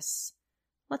notice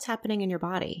what's happening in your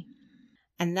body?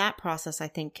 And that process, I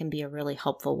think, can be a really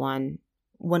helpful one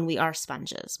when we are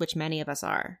sponges, which many of us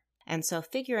are. And so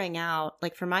figuring out,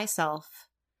 like for myself,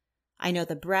 I know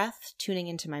the breath, tuning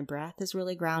into my breath is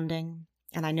really grounding.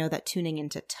 And I know that tuning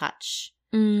into touch,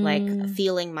 like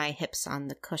feeling my hips on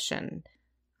the cushion,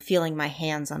 feeling my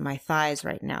hands on my thighs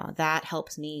right now, that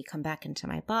helps me come back into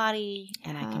my body,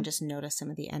 and I can just notice some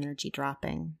of the energy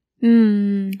dropping.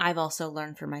 I've also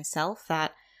learned for myself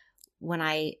that when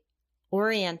I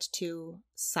orient to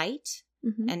sight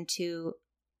and to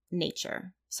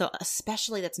nature, so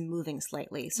especially that's moving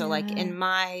slightly. So like in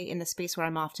the space where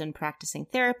I'm often practicing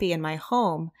therapy in my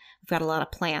home, we've got a lot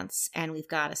of plants and we've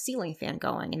got a ceiling fan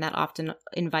going, and that often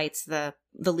invites the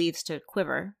leaves to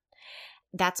quiver.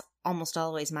 That's almost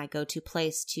always my go-to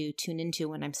place to tune into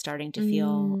when I'm starting to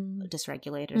feel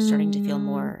dysregulated or starting to feel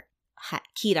more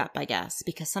keyed up, I guess,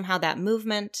 because somehow that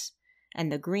movement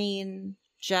and the green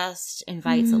just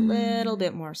invites a little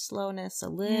bit more slowness, a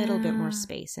little bit more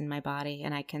space in my body,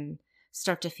 and I can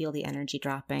start to feel the energy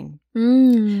dropping.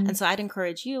 And so I'd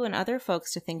encourage you and other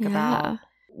folks to think about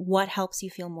what helps you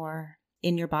feel more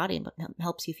in your body, what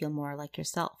helps you feel more like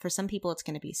yourself. For some people, it's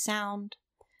going to be sound.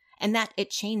 And that it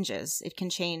changes. It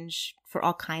can change for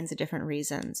all kinds of different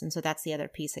reasons. And so that's the other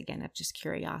piece, again, of just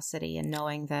curiosity and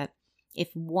knowing that if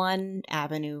one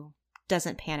avenue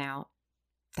doesn't pan out,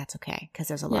 that's okay, because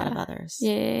there's a lot of others.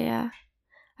 Yeah.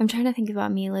 I'm trying to think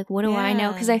about me. Like, what do I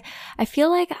know? Because I feel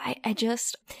like I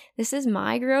just, this is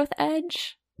my growth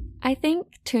edge, I think,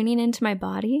 tuning into my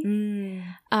body.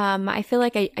 I feel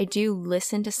like I do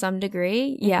listen to some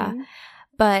degree. Yeah.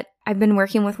 But I've been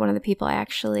working with one of the people I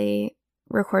actually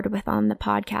recorded with on the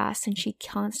podcast, and she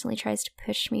constantly tries to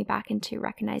push me back into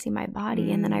recognizing my body.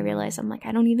 And then I realize I'm like,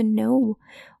 I don't even know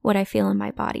what I feel in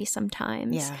my body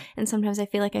sometimes. And sometimes I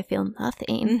feel like I feel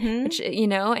nothing, which,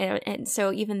 and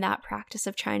so even that practice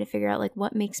of trying to figure out like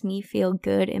what makes me feel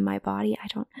good in my body, I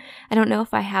don't know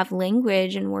if I have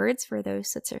language and words for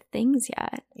those sorts of things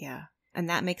yet. Yeah. And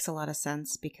that makes a lot of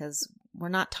sense because we're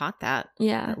not taught that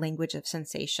language of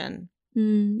sensation.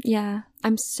 Yeah.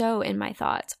 I'm so in my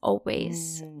thoughts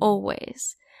always.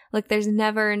 Like there's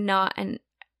never not an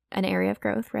area of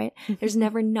growth, right? There's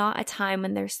never not a time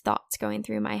when there's thoughts going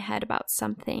through my head about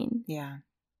something. Yeah.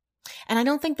 And I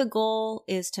don't think the goal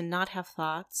is to not have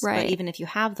thoughts, right? But even if you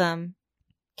have them,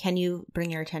 can you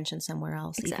bring your attention somewhere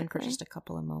else, even for just a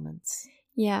couple of moments?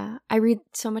 Yeah. I read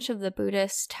so much of the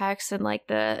Buddhist texts and like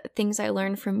the things I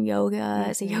learned from yoga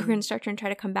as a yoga instructor, and try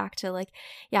to come back to like,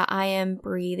 I am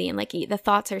breathing. Like the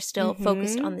thoughts are still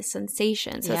focused on the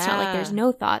sensation. So it's not like there's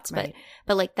no thoughts, but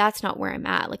like that's not where I'm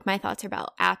at. Like my thoughts are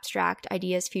about abstract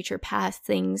ideas, future, past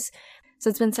things. So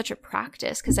it's been such a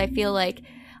practice because I feel like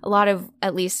a lot of,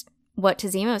 at least what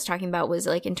Tazima was talking about was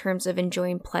like in terms of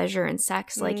enjoying pleasure and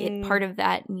sex, like part of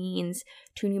that means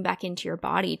tuning back into your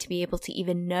body to be able to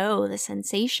even know the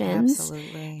sensations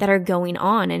that are going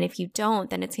on. And if you don't,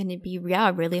 then it's going to be,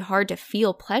 really hard to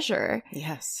feel pleasure.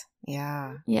 Yes.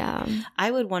 Yeah. Yeah.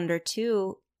 I would wonder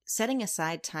too, setting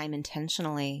aside time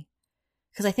intentionally,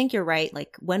 because I think you're right.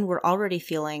 Like when we're already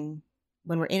feeling,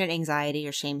 when we're in an anxiety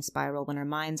or shame spiral, when our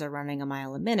minds are running a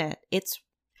mile a minute, it's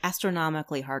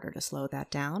astronomically harder to slow that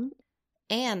down.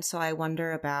 And so I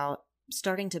wonder about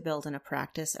starting to build in a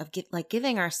practice of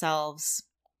giving ourselves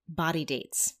body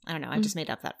dates. I don't know. I just made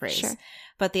up that phrase. Sure.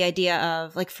 But the idea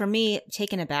of, like, for me,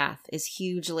 taking a bath is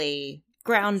hugely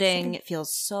grounding. Same. It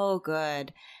feels so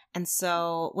good. And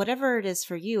so whatever it is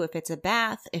for you, if it's a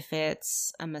bath, if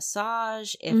it's a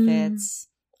massage, if it's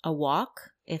a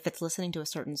walk, if it's listening to a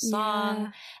certain song,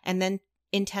 Yeah. and then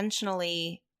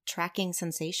intentionally tracking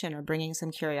sensation or bringing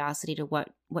some curiosity to what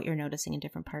you're noticing in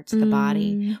different parts of the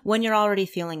body when you're already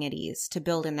feeling at ease, to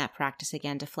build in that practice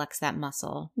again, to flex that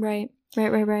muscle. Right.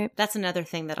 That's another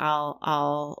thing that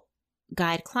I'll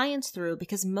guide clients through,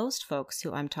 because most folks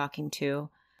who I'm talking to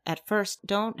at first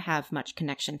don't have much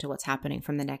connection to what's happening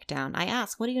from the neck down. I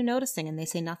ask, what are you noticing? And they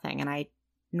say nothing. And I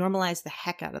normalize the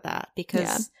heck out of that,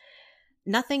 because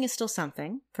nothing is still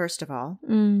something, first of all.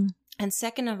 And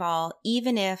second of all,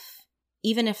 even if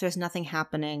there's nothing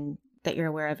happening that you're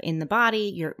aware of in the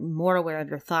body, you're more aware of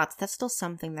your thoughts, that's still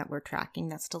something that we're tracking.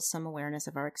 That's still some awareness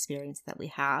of our experience that we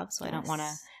have. So I don't want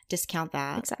to discount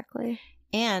that. Exactly.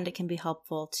 And it can be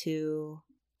helpful to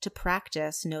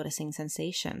practice noticing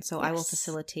sensation. So I will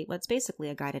facilitate what's basically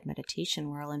a guided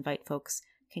meditation where I'll invite folks,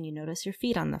 can you notice your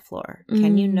feet on the floor?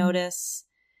 Can you notice,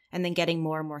 and then getting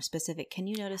more and more specific, can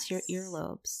you notice your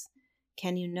earlobes?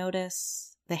 Can you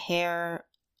notice the hair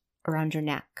around your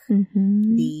neck?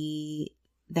 The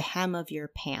hem of your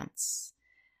pants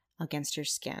against your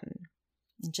skin?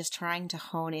 And just trying to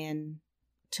hone in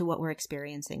to what we're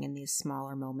experiencing in these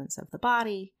smaller moments of the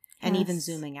body, and even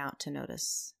zooming out to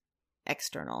notice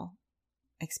external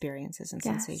experiences and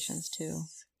sensations too.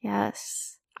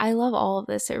 Yes. I love all of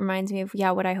this. It reminds me of,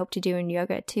 what I hope to do in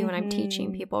yoga too when I'm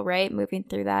teaching people, right? Moving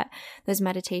through those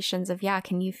meditations of,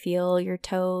 can you feel your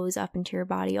toes up into your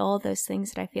body? All of those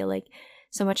things that I feel like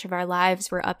so much of our lives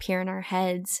we're up here in our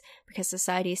heads because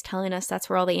society is telling us that's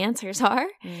where all the answers are.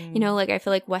 You know, like I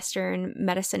feel like Western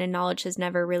medicine and knowledge has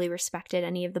never really respected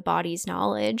any of the body's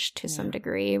knowledge to some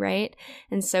degree, right?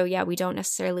 And so, we don't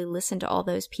necessarily listen to all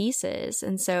those pieces.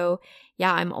 And so,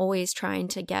 I'm always trying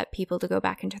to get people to go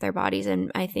back into their bodies,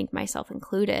 and I think myself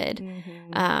included,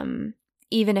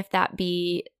 even if that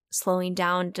be slowing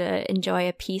down to enjoy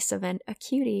a piece of a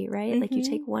cutie, right? Like you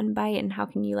take one bite, and how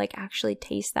can you like actually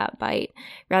taste that bite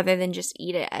rather than just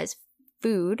eat it as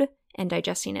food and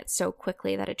digesting it so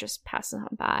quickly that it just passes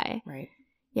on by. Right.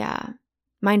 Yeah.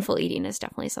 Mindful eating is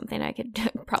definitely something I could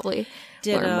probably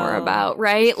learn more about,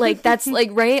 right? Like that's like,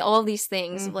 right? All these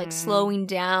things like slowing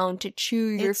down to chew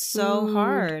your food. It's so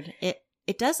hard.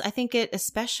 It does. I think it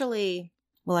especially,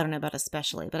 well, I don't know about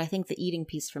especially, but I think the eating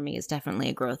piece for me is definitely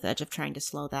a growth edge of trying to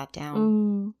slow that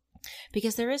down.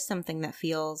 Because there is something that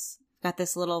feels, got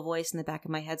this little voice in the back of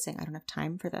my head saying, I don't have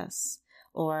time for this.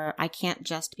 Or I can't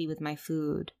just be with my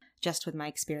food, just with my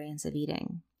experience of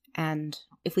eating. And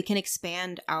if we can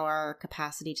expand our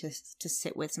capacity to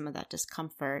sit with some of that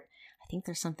discomfort, I think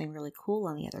there's something really cool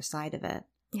on the other side of it.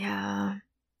 Yeah.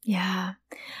 Yeah.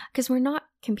 Because we're not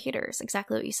computers,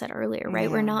 exactly what you said earlier, right?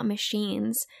 We're not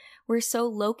machines. We're so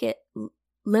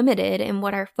limited in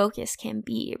what our focus can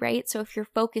be, right? So if you're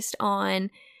focused on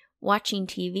watching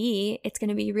TV, it's going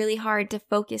to be really hard to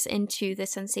focus into the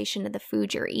sensation of the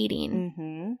food you're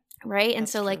eating. Right. And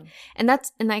so like, and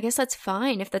I guess that's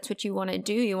fine if that's what you want to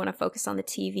do. You want to focus on the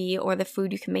TV or the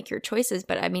food, you can make your choices.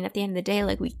 But I mean, at the end of the day,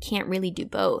 like we can't really do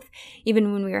both.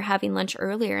 Even when we were having lunch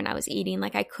earlier and I was eating,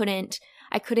 like I couldn't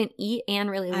eat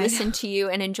and really listen to you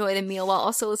and enjoy the meal while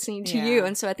also listening to you.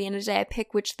 And so at the end of the day, I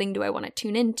pick which thing do I want to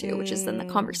tune into, which is then the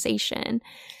conversation.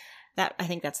 That, I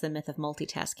think that's the myth of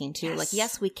multitasking too. Yes. Like,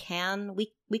 yes, we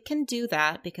can do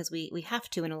that because we have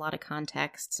to in a lot of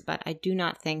contexts, but I do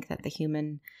not think that the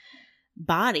human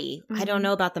body, I don't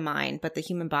know about the mind, but the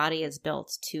human body is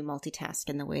built to multitask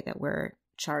in the way that we're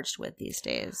charged with these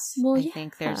days. Well, I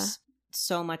think there's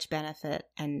so much benefit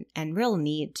and real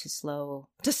need to slow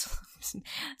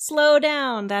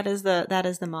down. That is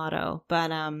the motto. But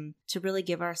to really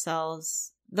give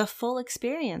ourselves the full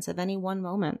experience of any one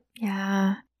moment.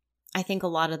 Yeah. I think a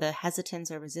lot of the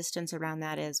hesitance or resistance around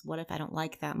that is, what if I don't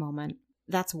like that moment?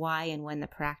 That's why and when the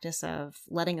practice of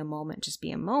letting a moment just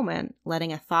be a moment,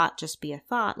 letting a thought just be a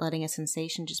thought, letting a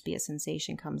sensation just be a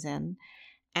sensation comes in.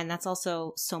 And that's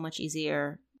also so much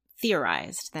easier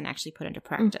theorized than actually put into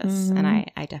practice. And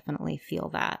I definitely feel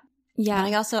that. Yeah.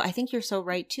 And I think you're so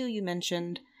right too. You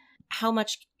mentioned how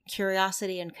much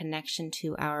curiosity and connection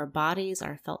to our bodies,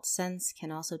 our felt sense,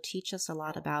 can also teach us a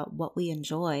lot about what we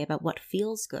enjoy, about what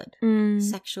feels good,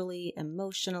 sexually,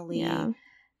 emotionally,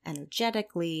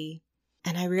 energetically.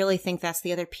 And I really think that's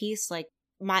the other piece. Like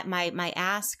my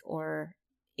ask or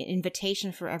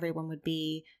invitation for everyone would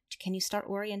be, can you start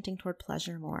orienting toward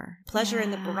pleasure more? Pleasure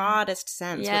in the broadest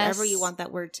sense, whatever you want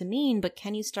that word to mean. But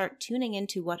can you start tuning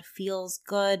into what feels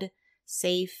good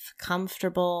safe,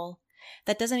 comfortable.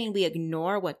 That doesn't mean we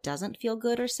ignore what doesn't feel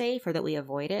good or safe or that we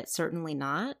avoid it. Certainly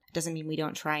not. It doesn't mean we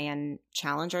don't try and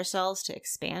challenge ourselves to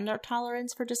expand our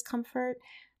tolerance for discomfort.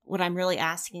 What I'm really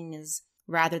asking is,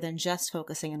 rather than just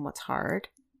focusing on what's hard,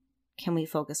 can we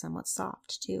focus on what's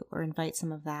soft too, or invite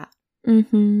some of that?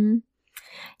 Mm-hmm.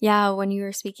 Yeah, when you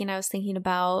were speaking, I was thinking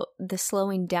about the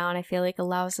slowing down, I feel like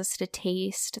allows us to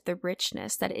taste the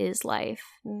richness that is life,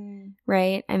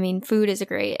 right? I mean, food is a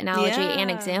great analogy and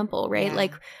example, right? Yeah.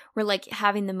 Like, we're like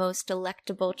having the most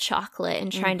delectable chocolate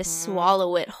and trying to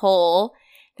swallow it whole.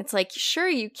 It's like, sure,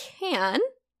 you can.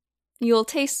 You'll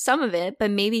taste some of it, but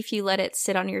maybe if you let it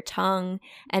sit on your tongue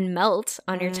and melt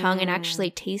on your tongue and actually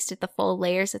taste it, the full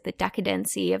layers of the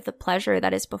decadency of the pleasure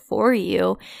that is before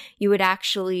you, you would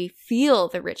actually feel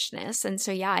the richness. And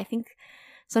so, yeah, I think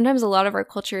sometimes a lot of our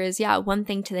culture is, one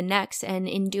thing to the next. And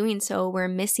in doing so, we're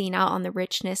missing out on the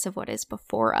richness of what is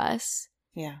before us.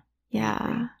 Yeah.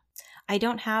 Yeah. I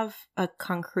don't have a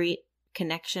concrete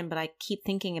connection, but I keep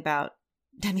thinking about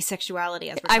demisexuality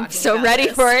as we're talking I'm so about ready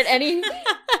this. for it.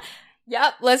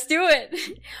 Yep, let's do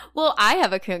it. Well, I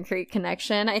have a concrete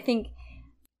connection. I think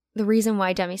the reason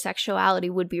why demisexuality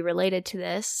would be related to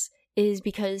this is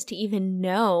because to even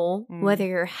know whether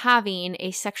you're having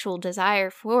a sexual desire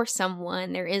for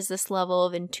someone, there is this level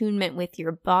of attunement with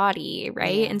your body,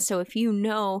 right? Yeah. And so if you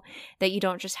know that you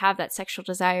don't just have that sexual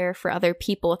desire for other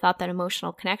people without that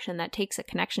emotional connection, that takes a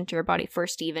connection to your body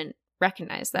first to even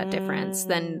recognize that difference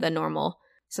than the normal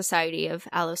society of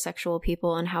allosexual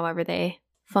people and however they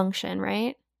function,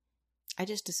 right? I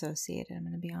just dissociated, I'm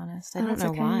going to be honest. I Oh, don't that's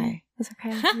know okay. why. That's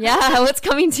okay. Yeah, what's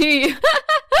coming to you?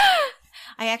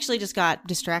 I actually just got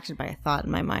distracted by a thought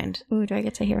in my mind. Ooh, do I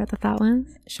get to hear what the thought was?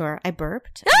 Sure. I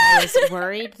burped. I was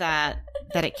worried that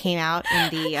it came out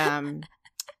in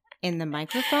the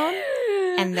microphone.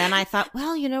 And then I thought,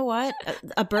 well, you know what?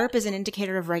 A burp is an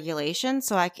indicator of regulation.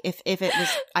 So if it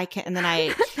was, I can, and then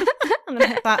I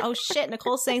thought, oh shit,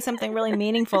 Nicole's saying something really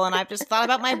meaningful. And I've just thought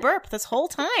about my burp this whole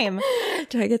time.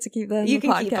 Do I get to keep that in You the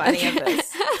can podcast? keep any of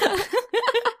this.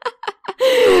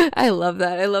 I love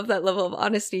that. I love that level of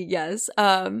honesty. Yes. Shit,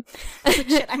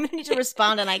 I'm going to need to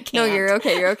respond and I can't. No, you're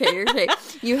okay. You're okay. You're okay.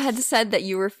 You had said that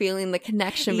you were feeling the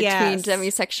connection between Yes.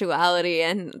 demisexuality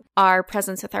and our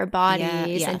presence with our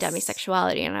bodies and yes.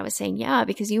 demisexuality. And I was saying, yeah,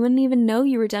 because you wouldn't even know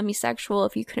you were demisexual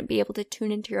if you couldn't be able to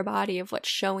tune into your body of what's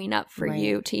showing up for Right.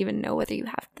 you to even know whether you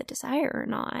have the desire or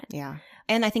not. Yeah.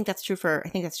 And I think that's true for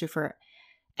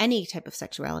any type of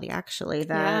sexuality, actually.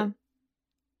 Yeah.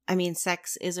 I mean,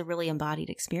 sex is a really embodied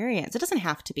experience. It doesn't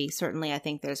have to be. Certainly, I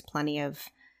think there's plenty of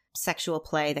sexual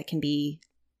play that can be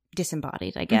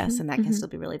disembodied, I guess, and that can still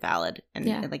be really valid and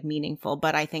like meaningful.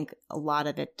 But I think a lot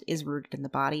of it is rooted in the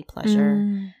body.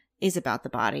 Pleasure is about the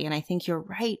body. And I think you're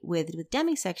right with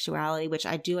demisexuality, which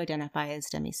I do identify as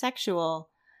demisexual.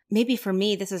 Maybe for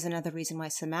me, this is another reason why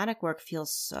somatic work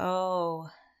feels so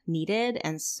needed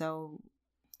and so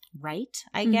right,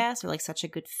 I guess, or like such a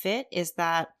good fit, is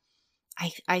that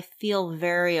I feel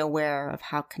very aware of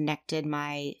how connected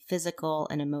my physical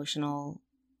and emotional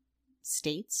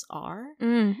states are.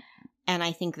 And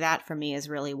I think that for me is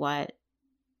really what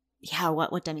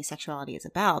demisexuality is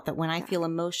about. That when I feel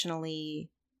emotionally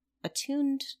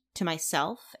attuned to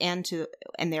myself and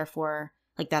therefore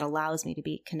like that allows me to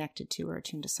be connected to or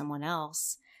attuned to someone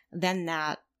else, then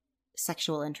that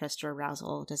sexual interest or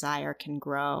arousal desire can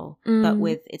grow. But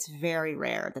it's very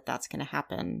rare that that's going to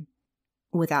happen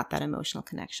without that emotional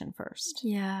connection first.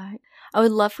 Yeah. I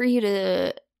would love for you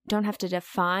to don't have to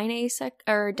define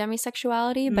or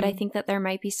demisexuality, but I think that there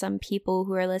might be some people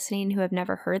who are listening who have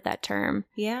never heard that term.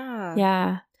 Yeah.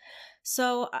 Yeah.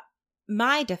 So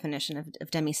my definition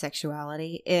of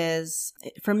demisexuality is,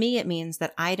 for me, it means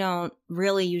that I don't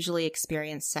really usually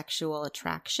experience sexual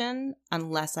attraction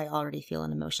unless I already feel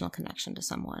an emotional connection to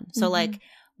someone. So like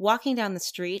walking down the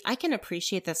street, I can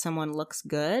appreciate that someone looks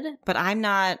good, but I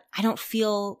don't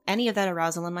feel any of that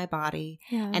arousal in my body.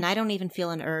 Yeah. And I don't even feel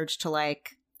an urge to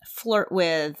like flirt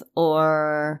with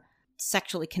or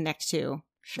sexually connect to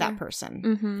that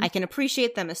person. I can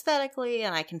appreciate them aesthetically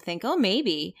and I can think, oh,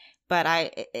 maybe, but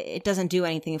it doesn't do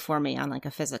anything for me on like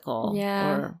a physical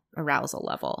or arousal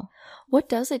level. What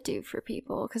does it do for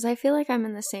people? Because I feel like I'm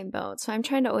in the same boat. So I'm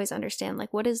trying to always understand,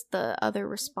 like, what is the other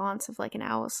response of like an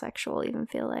allosexual even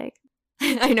feel like?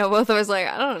 I know both of us like,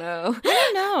 I don't know.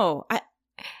 I don't know.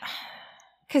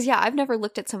 Because I've never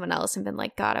looked at someone else and been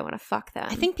like, God, I want to fuck them.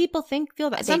 I think people feel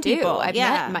that. They Some do. people, I've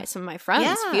met some of my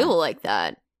friends feel like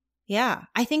that. Yeah,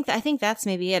 I think that's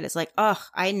maybe it. It's like, oh,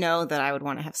 I know that I would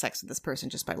want to have sex with this person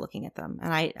just by looking at them,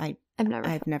 and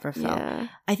I've never felt. Yeah.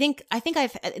 I think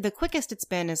the quickest it's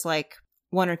been is like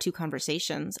 1 or 2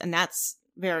 conversations, and that's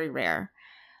very rare.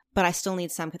 But I still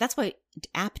need some. That's why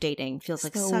app dating feels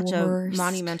like such a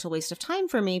monumental waste of time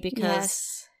for me,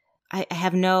 because I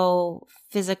have no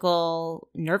physical,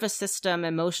 nervous system,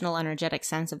 emotional, energetic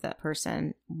sense of that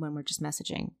person when we're just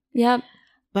messaging. Yep.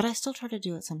 But I still try to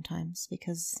do it sometimes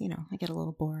because, I get a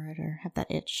little bored or have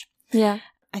that itch. Yeah.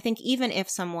 I think even if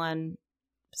someone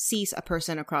sees a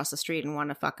person across the street and want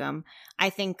to fuck them, I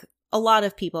think a lot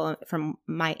of people, from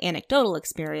my anecdotal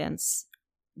experience,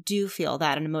 do feel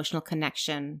that an emotional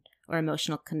connection or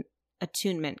emotional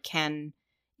attunement can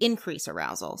increase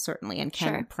arousal, certainly, and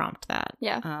can prompt that.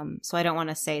 Yeah. So I don't want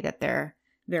to say that they're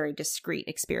very discrete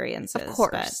experiences. Of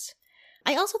course.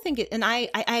 But I also think and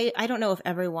I don't know if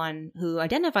everyone who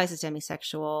identifies as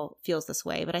demisexual feels this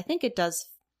way, but I think it does.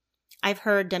 I've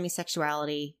heard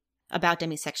about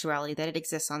demisexuality, that it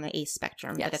exists on the ace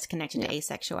spectrum, that it's connected to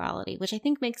asexuality, which I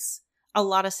think makes a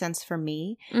lot of sense for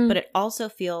me, but it also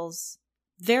feels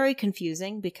very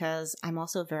confusing because I'm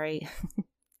also very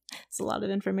it's a lot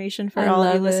of information for all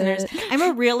of you listeners. I'm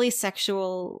a really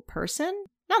sexual person,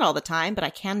 not all the time, but I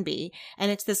can be,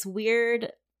 and it's this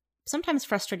weird, sometimes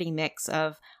frustrating mix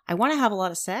of I want to have a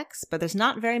lot of sex, but there's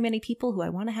not very many people who I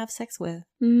want to have sex with.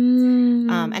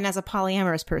 And as a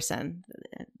polyamorous person,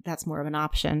 that's more of an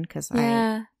option because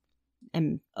I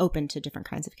am open to different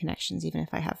kinds of connections, even if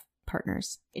I have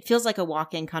partners. It feels like a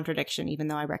walking contradiction, even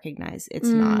though I recognize it's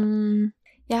not.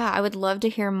 Yeah, I would love to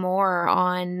hear more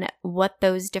on what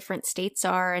those different states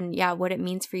are and what it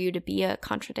means for you to be a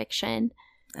contradiction.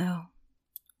 Oh,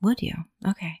 would you?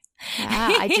 Okay.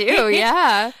 Yeah, I do.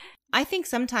 Yeah. I think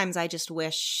sometimes I just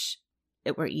wish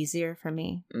it were easier for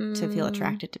me to feel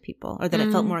attracted to people, or that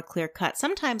it felt more clear cut.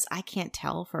 Sometimes I can't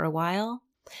tell for a while.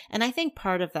 And I think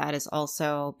part of that is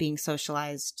also being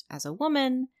socialized as a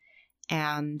woman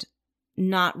and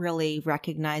not really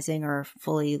recognizing or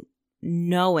fully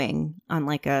knowing on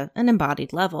like an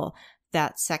embodied level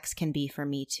that sex can be for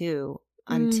me too,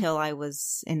 until I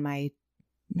was in my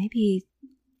maybe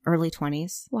early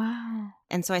 20s. Wow.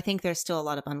 And so I think there's still a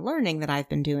lot of unlearning that I've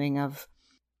been doing of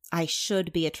I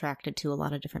should be attracted to a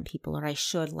lot of different people, or I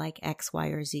should like X, Y,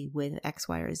 or Z with X,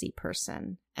 Y, or Z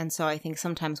person. And so I think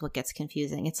sometimes what gets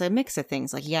confusing, it's a mix of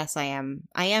things. Like, yes, I am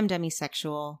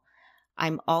demisexual.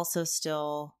 I'm also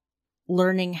still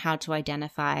learning how to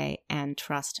identify and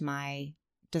trust my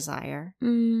desire,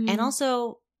 and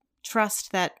also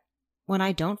trust that when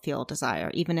I don't feel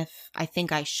desire, even if I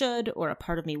think I should or a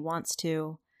part of me wants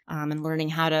to, and learning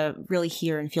how to really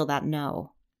hear and feel that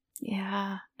no.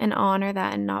 Yeah, and honor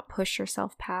that and not push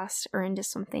yourself past or into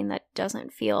something that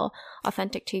doesn't feel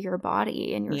authentic to your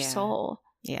body and your soul.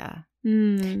 Yeah.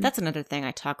 That's another thing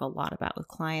I talk a lot about with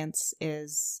clients,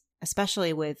 is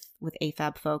especially with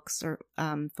AFAB folks, or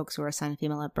folks who are assigned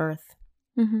female at birth,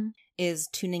 is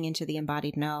tuning into the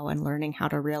embodied no and learning how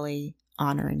to really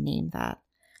honor and name that.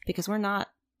 Because we're not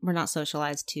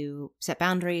socialized to set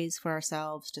boundaries for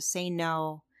ourselves, to say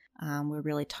no. We're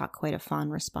really taught quite a fawn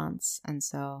response. And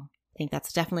so I think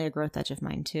that's definitely a growth edge of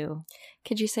mine too.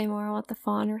 Could you say more on what the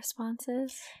fawn response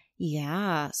is?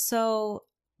 Yeah. So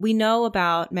we know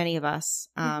about, many of us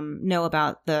know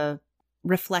about the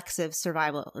reflexive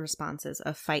survival responses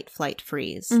of fight, flight,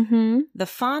 freeze. The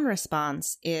fawn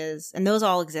response is, and those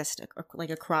all exist like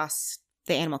across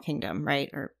the animal kingdom, right?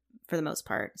 Or for the most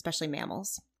part, especially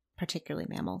mammals, particularly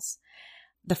mammals.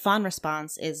 The fawn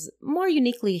response is more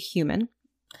uniquely human.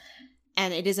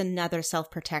 And it is another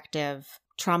self-protective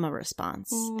trauma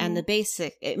response. And the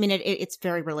basic, I mean, it's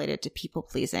very related to people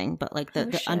pleasing, but like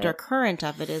the undercurrent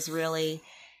of it is really,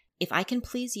 if I can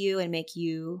please you and make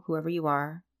you, whoever you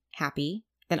are, happy,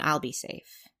 then I'll be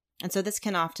safe. And so this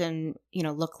can often,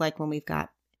 look like when we've got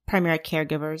primary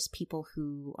caregivers, people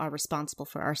who are responsible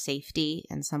for our safety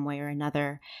in some way or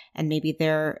another, and maybe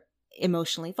they're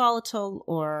emotionally volatile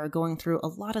or going through a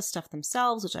lot of stuff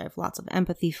themselves, which I have lots of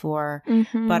empathy for,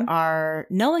 but are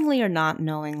knowingly or not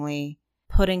knowingly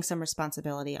putting some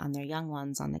responsibility on their young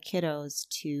ones, on the kiddos,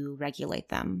 to regulate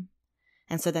them.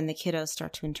 And so then the kiddos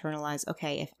start to internalize,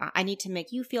 okay, if I need to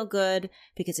make you feel good,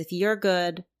 because if you're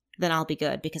good, then I'll be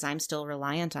good, because I'm still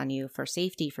reliant on you for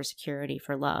safety, for security,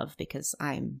 for love, because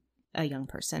I'm a young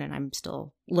person and I'm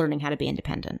still learning how to be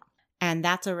independent. And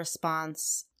that's a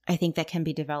response, I think, that can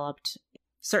be developed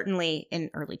certainly in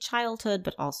early childhood,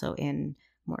 but also in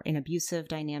abusive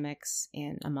dynamics,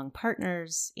 among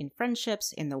partners, in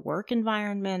friendships, in the work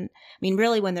environment. I mean,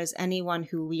 really, when there's anyone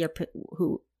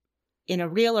who in a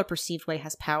real or perceived way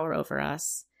has power over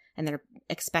us, and they're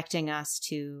expecting us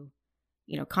to,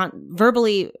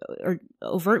 verbally or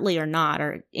overtly or not,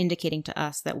 are indicating to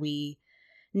us that we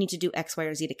need to do X, Y,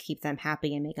 or Z to keep them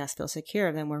happy and make us feel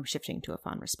secure, then we're shifting to a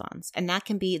fawn response. And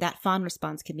that fawn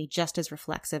response can be just as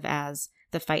reflexive as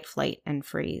the fight, flight, and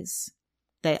freeze.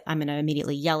 That I'm going to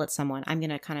immediately yell at someone. I'm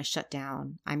going to kind of shut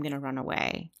down. I'm going to run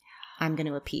away. I'm going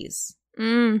to appease.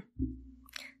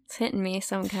 It's hitting me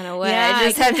some kind of way. Yeah, I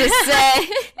just have to say.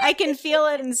 I can feel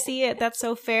it and see it. That's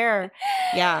so fair.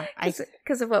 Yeah.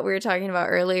 Because of what we were talking about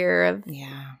earlier of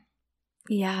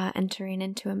entering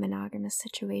into a monogamous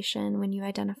situation when you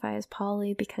identify as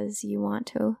poly because you want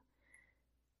to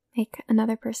make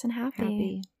another person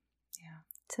happy.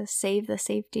 Yeah. To save the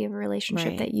safety of a relationship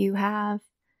Right. that you have.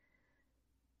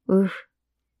 Oof.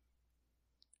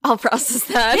 I'll process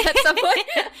that at some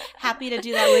point. Happy to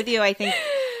do that with you. I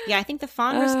think the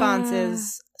fawn response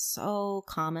is so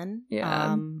common.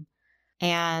 Yeah.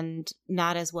 And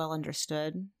not as well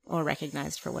understood or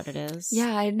recognized for what it is.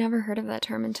 Yeah, I'd never heard of that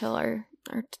term until our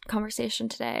conversation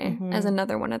today as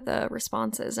another one of the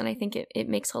responses. And I think it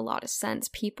makes a lot of sense.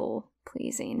 People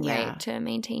pleasing, right? To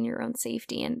maintain your own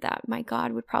safety. And that, my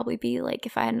God, would probably be like,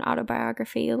 if I had an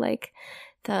autobiography, like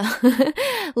the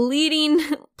leading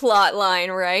plot line,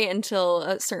 right? Until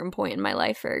a certain point in my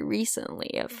life very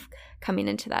recently of coming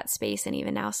into that space. And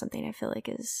even now something I feel like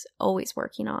is always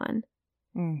working on.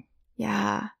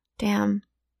 Yeah. Damn.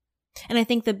 And I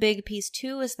think the big piece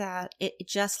too is that it,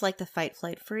 just like the fight,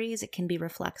 flight, freeze, it can be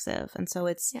reflexive. And so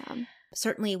it's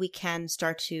certainly we can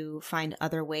start to find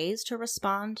other ways to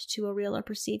respond to a real or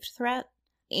perceived threat.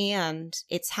 And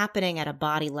it's happening at a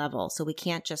body level. So we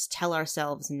can't just tell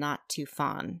ourselves not to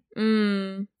fawn.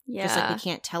 Yeah. Just like we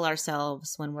can't tell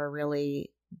ourselves when we're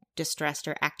really distressed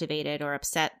or activated or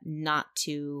upset not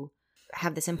to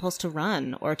have this impulse to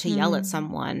run or to yell at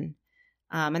someone.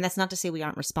 And that's not to say we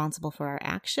aren't responsible for our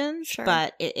actions,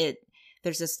 but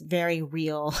there's this very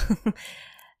real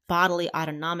bodily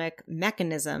autonomic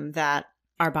mechanism that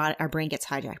our brain gets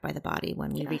hijacked by the body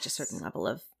when we reach a certain level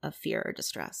of fear or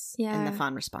distress. Yeah. And the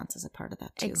fawn response is a part of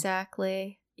that too.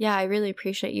 Exactly. Yeah, I really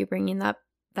appreciate you bringing that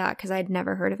because I'd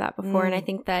never heard of that before. And I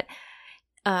think that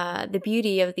the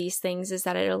beauty of these things is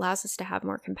that it allows us to have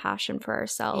more compassion for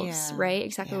ourselves, right?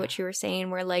 Exactly what you were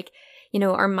saying, where like, you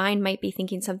know, our mind might be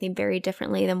thinking something very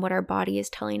differently than what our body is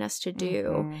telling us to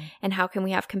do. And how can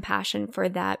we have compassion for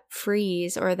that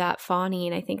freeze or that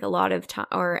fawning? I think a lot of time,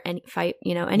 or any fight,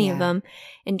 you know, any of them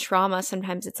in trauma,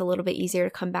 sometimes it's a little bit easier to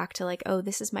come back to like, oh,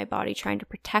 this is my body trying to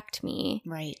protect me.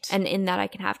 Right. And in that I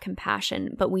can have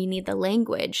compassion, but we need the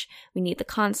language, we need the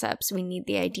concepts, we need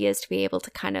the ideas to be able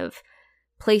to kind of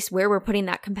place where we're putting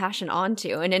that compassion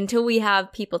onto. And until we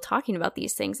have people talking about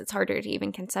these things, it's harder to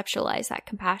even conceptualize that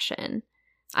compassion,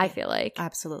 I feel like.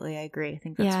 Absolutely. I agree. I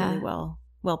think that's really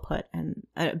well put, and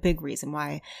a big reason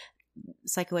why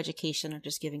psychoeducation or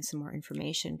just giving some more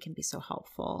information can be so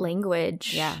helpful.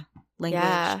 Language.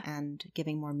 And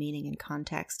giving more meaning and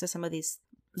context to some of these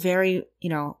very,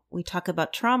 you know, we talk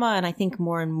about trauma, and I think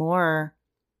more and more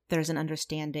there's an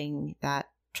understanding that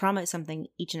trauma is something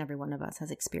each and every one of us has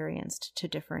experienced to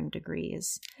differing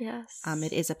degrees. Yes.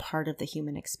 It is a part of the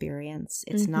human experience.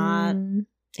 It's not,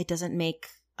 it doesn't make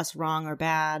us wrong or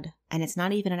bad. And it's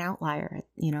not even an outlier,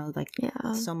 you know, like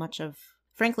so much of,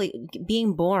 frankly,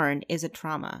 being born is a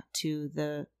trauma to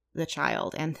the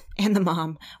child and the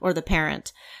mom or the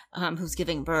parent who's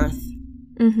giving birth.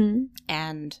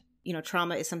 And, you know,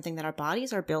 trauma is something that our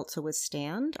bodies are built to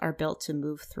withstand, are built to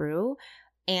move through.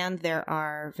 And there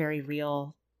are very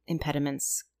real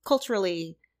impediments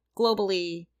culturally,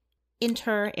 globally,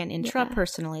 inter and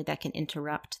intrapersonally that can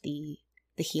interrupt the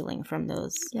healing from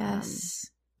those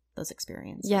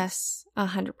experiences. Yes,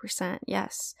 100%.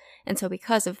 Yes. And so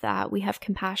because of that, we have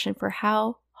compassion for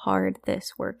how hard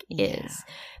this work is.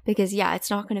 Because it's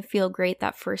not going to feel great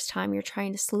that first time you're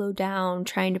trying to slow down,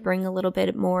 trying to bring a little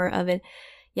bit more of a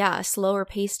slower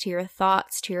pace to your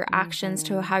thoughts, to your actions,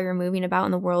 to how you're moving about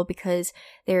in the world, because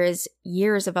there's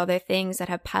years of other things that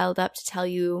have piled up to tell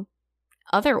you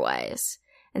otherwise.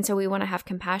 And so we want to have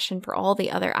compassion for all the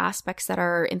other aspects that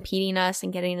are impeding us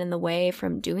and getting in the way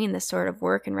from doing this sort of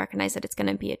work, and recognize that it's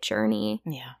going to be a journey.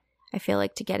 Yeah. I feel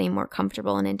like to getting more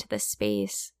comfortable and into this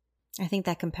space. I think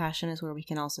that compassion is where we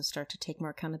can also start to take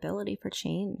more accountability for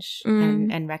change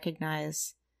and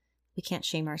recognize we can't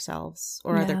shame ourselves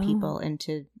or other people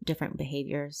into different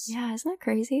behaviors. Yeah, isn't that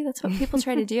crazy? That's what people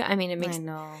try to do. I mean, it makes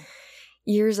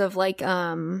years of like,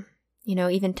 you know,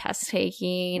 even test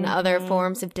taking, other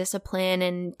forms of discipline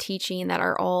and teaching that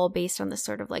are all based on this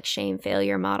sort of like shame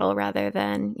failure model, rather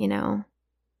than, you know,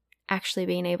 actually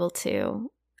being able to,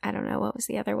 I don't know, what was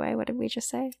the other way? What did we just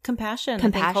say? Compassion,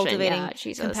 cultivating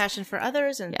compassion for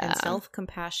others and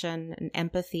self-compassion and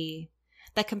empathy.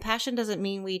 That compassion doesn't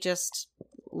mean we just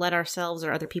let ourselves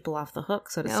or other people off the hook,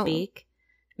 so to No. speak.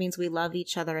 It means we love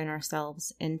each other and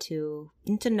ourselves into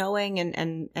knowing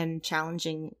and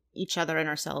challenging each other and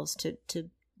ourselves to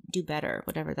do better,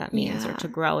 whatever that means, or to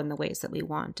grow in the ways that we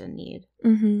want and need.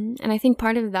 Mm-hmm. And I think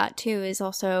part of that too is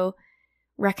also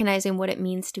recognizing what it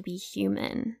means to be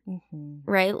human,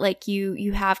 right? Like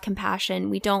you have compassion.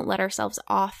 We don't let ourselves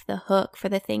off the hook for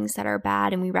the things that are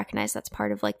bad, and we recognize that's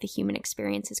part of like the human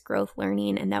experience is growth,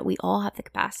 learning, and that we all have the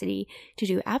capacity to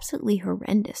do absolutely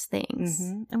horrendous things.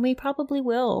 And we probably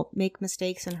will make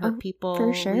mistakes and hurt people,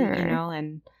 for sure. you know,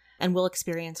 and we'll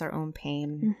experience our own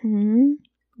pain.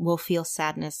 We'll feel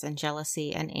sadness and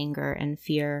jealousy and anger and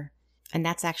fear, and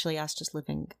that's actually us just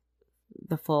living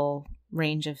the full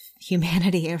range of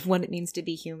humanity, of what it means to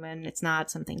be human. It's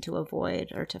not something to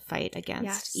avoid or to fight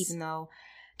against, even though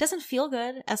it doesn't feel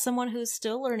good. As someone who's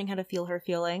still learning how to feel her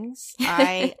feelings,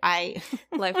 I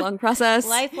lifelong process.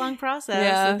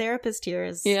 The therapist here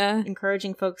is Yeah.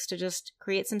 encouraging folks to just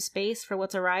create some space for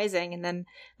what's arising, and then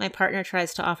my partner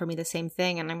tries to offer me the same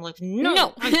thing, and I'm like,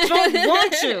 no, I don't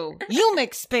want to. You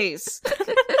make space.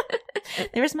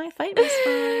 There's my fight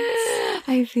response.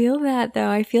 I feel that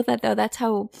though. That's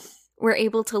how we're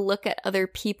able to look at other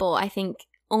people, I think,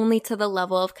 only to the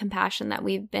level of compassion that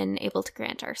we've been able to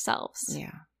grant ourselves.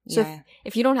 Yeah. So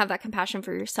if you don't have that compassion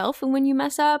for yourself and when you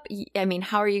mess up, I mean,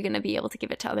 how are you going to be able to give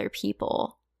it to other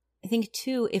people? I think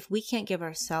too, if we can't give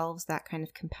ourselves that kind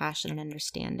of compassion and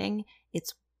understanding,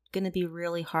 it's going to be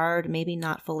really hard, maybe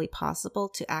not fully possible,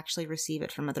 to actually receive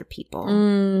it from other people.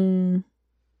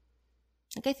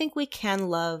 Like, I think we can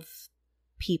love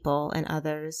people and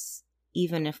others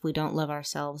even if we don't love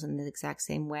ourselves in the exact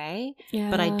same way.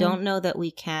 Yeah. But I don't know that we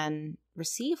can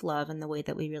receive love in the way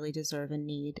that we really deserve and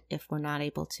need if we're not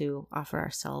able to offer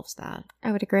ourselves that.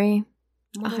 I would agree.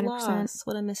 What a 100%. loss.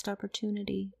 What a missed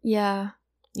opportunity. Yeah.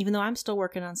 Even though I'm still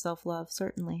working on self-love,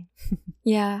 certainly.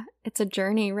 Yeah. It's a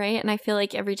journey, right? And I feel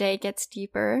like every day it gets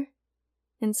deeper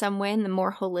in some way and the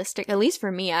more holistic, at least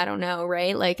for me, I don't know,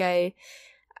 right? Like I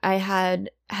have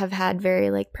had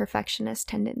very like perfectionist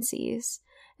tendencies.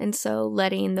 And so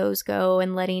letting those go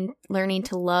and learning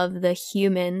to love the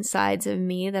human sides of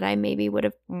me that I maybe would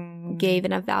have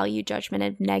given a value judgment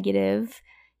of negative,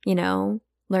 you know,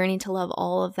 learning to love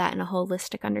all of that in a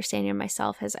holistic understanding of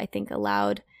myself has, I think,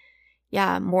 allowed,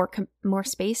 more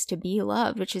space to be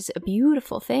loved, which is a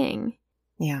beautiful thing.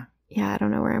 Yeah. Yeah, I don't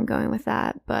know where I'm going with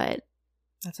that, but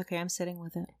that's okay. I'm sitting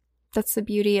with it. That's the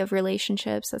beauty of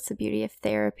relationships. That's the beauty of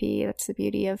therapy. That's the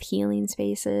beauty of healing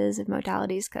spaces, of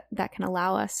modalities that can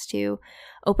allow us to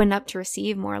open up to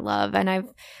receive more love. And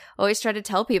I've always tried to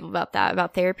tell people about that,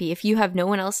 about therapy. If you have no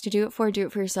one else to do it for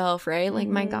yourself, right? Like,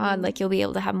 my God, like, you'll be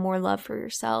able to have more love for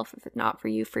yourself. If it's not for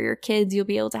you, for your kids, you'll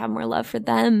be able to have more love for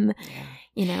them,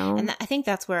 you know? And I think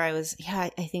that's where I was, I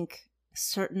think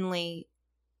certainly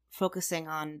focusing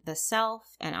on the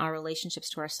self and our relationships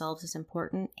to ourselves is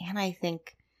important. And I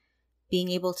think being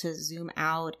able to zoom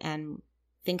out and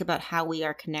think about how we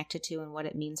are connected to and what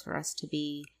it means for us to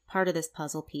be part of this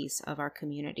puzzle piece of our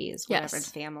communities, whatever, and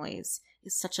families,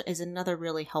 is another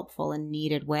really helpful and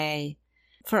needed way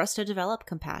for us to develop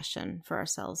compassion for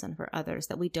ourselves and for others,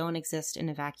 that we don't exist in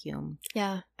a vacuum.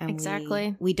 Yeah, and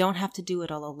exactly. We don't have to do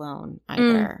it all alone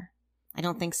either. I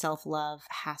don't think self-love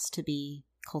has to be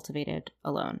cultivated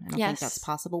alone. I don't think that's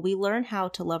possible. We learn how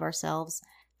to love ourselves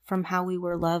from how we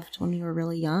were loved when we were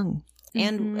really young.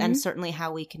 And certainly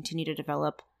how we continue to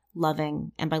develop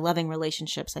loving, and by loving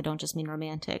relationships, I don't just mean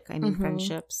romantic, I mean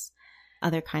friendships,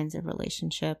 other kinds of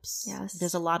relationships. Yes.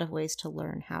 There's a lot of ways to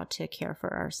learn how to care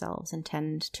for ourselves and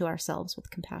tend to ourselves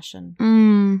with compassion.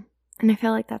 And I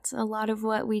feel like that's a lot of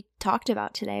what we talked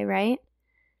about today, right?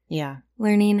 Yeah.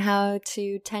 Learning how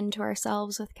to tend to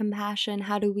ourselves with compassion.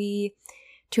 How do we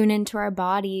tune into our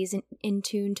bodies and in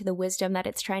tune to the wisdom that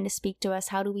it's trying to speak to us?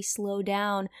 How do we slow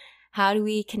down? How do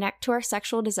we connect to our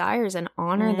sexual desires and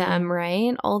honor them,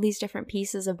 right? All these different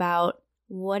pieces about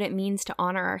what it means to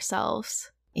honor ourselves.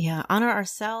 Yeah, honor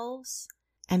ourselves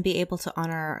and be able to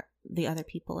honor the other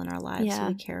people in our lives who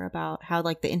we care about. How,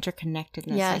 like, the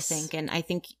interconnectedness, I think. And I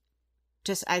think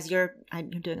just as you're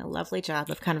doing a lovely job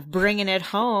of kind of bringing it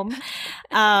home.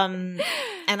 And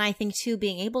I think, too,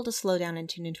 being able to slow down and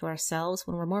tune into ourselves,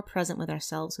 when we're more present with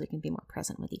ourselves, we can be more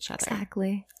present with each other.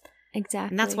 Exactly.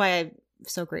 And that's why I'm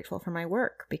so grateful for my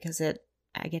work, because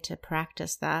I get to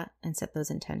practice that and set those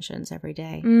intentions every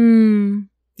day.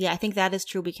 Yeah, I think that is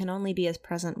true. We can only be as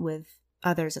present with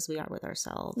others as we are with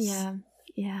ourselves. Yeah.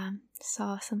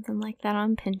 saw something like that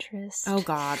on Pinterest. Oh,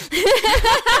 God.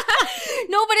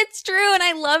 No, but it's true, and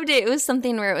I loved it. It was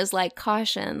something where it was like,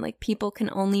 caution, like people can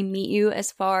only meet you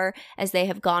as far as they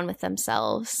have gone with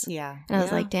themselves. Yeah. And I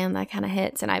was like, damn, that kind of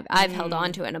hits. And I've held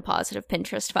on to it in a positive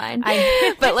Pinterest find.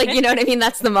 But like, you know what I mean?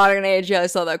 That's the modern age. Yeah, I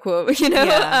saw that quote, you know?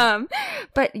 Yeah.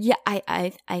 But yeah,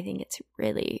 I think it's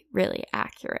really, really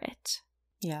accurate.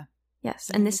 Yeah.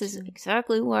 Yes, and this is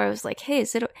exactly where I was like, hey,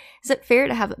 is it fair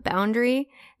to have a boundary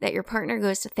that your partner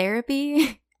goes to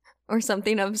therapy or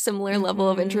something of similar level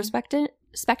of introspection?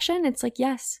 It's like,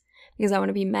 yes, because I want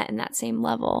to be met in that same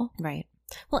level. Right.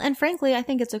 Well, and frankly, I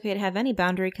think it's okay to have any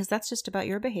boundary because that's just about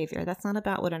your behavior. That's not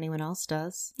about what anyone else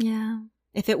does. Yeah.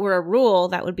 If it were a rule,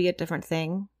 that would be a different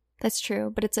thing. That's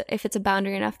true, but if it's a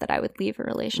boundary enough that I would leave a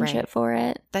relationship for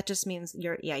it. That just means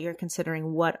you're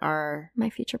considering what are my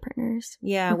future partners.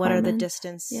 Yeah, what are the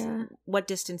distance? Yeah. What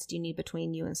distance do you need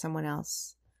between you and someone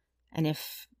else? And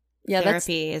if Yeah,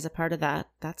 therapy is a part of that.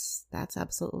 That's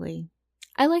absolutely.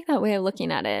 I like that way of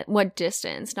looking at it. What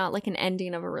distance, not like an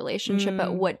ending of a relationship,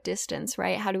 but what distance,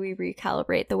 right? How do we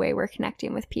recalibrate the way we're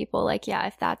connecting with people? Like, yeah,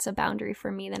 if that's a boundary for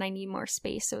me, then I need more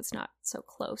space so it's not so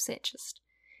close. It just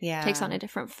takes on a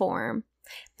different form.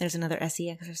 There's another SE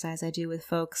exercise I do with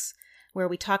folks where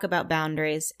we talk about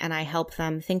boundaries and I help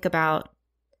them think about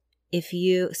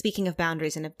speaking of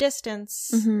boundaries and of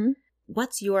distance,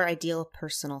 what's your ideal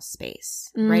personal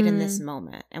space right in this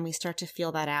moment? And we start to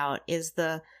feel that out. Is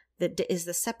the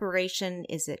separation,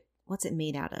 what's it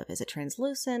made out of? Is it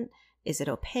translucent? Is it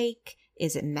opaque?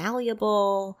 Is it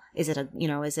malleable? Is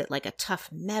it like a tough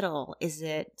metal? Is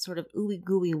it sort of ooey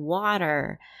gooey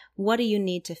water? What do you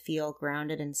need to feel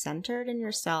grounded and centered in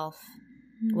yourself?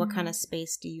 What kind of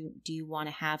space do you want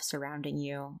to have surrounding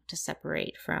you to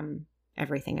separate from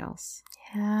everything else?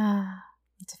 Yeah.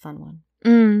 It's a fun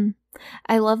one.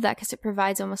 I love that because it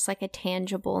provides almost like a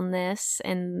tangibleness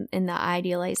in the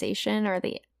idealization or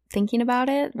the thinking about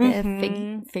it.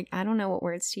 I don't know what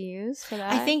words to use for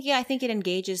that. I think it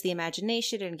engages the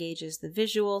imagination, it engages the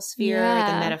visual sphere,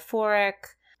 the metaphoric.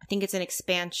 I think it's an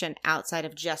expansion outside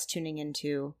of just tuning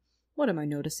into what am I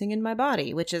noticing in my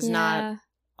body, which is not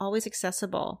always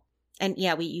accessible. And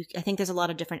I think there's a lot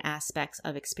of different aspects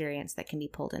of experience that can be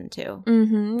pulled into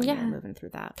when you're moving through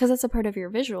that. Because that's a part of your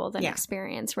visual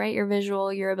experience, right? Your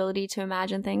visual, your ability to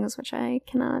imagine things, which I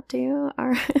cannot do,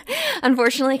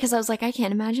 unfortunately, because I was like, I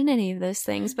can't imagine any of those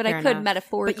things, but I could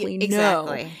metaphorically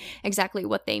know exactly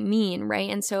what they mean, right?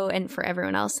 And so, and for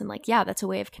everyone else, and like, that's a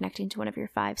way of connecting to one of your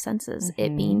five senses,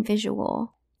 it being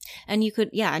visual. And you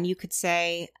could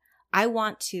say, I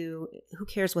want to, who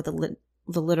cares what the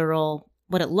literal,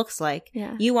 what it looks like.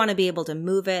 Yeah. You want to be able to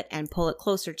move it and pull it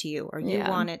closer to you, or you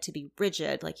want it to be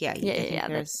rigid. Like,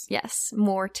 yes,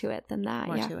 more to it than that.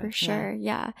 For sure.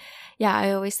 Yeah.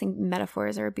 I always think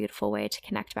metaphors are a beautiful way to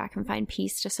connect back and find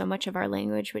peace to so much of our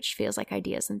language, which feels like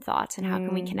ideas and thoughts. And how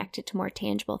can we connect it to more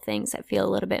tangible things that feel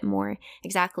a little bit more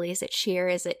exactly? Is it sheer?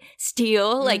 Is it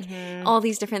steel? Like all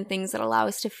these different things that allow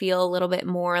us to feel a little bit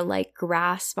more like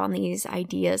grasp on these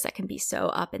ideas that can be so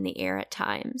up in the air at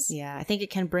times. Yeah, I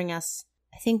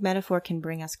think metaphor can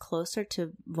bring us closer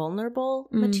to vulnerable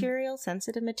material,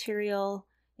 sensitive material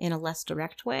in a less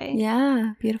direct way.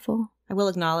 Yeah, beautiful. I will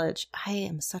acknowledge I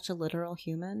am such a literal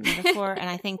human, metaphor. And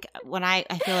I think when I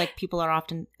feel like people are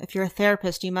often, if you're a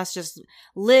therapist, you must just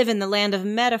live in the land of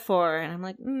metaphor. And I'm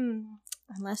like,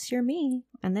 unless you're me.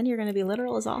 And then you're going to be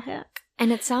literal as all heck.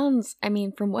 And it sounds,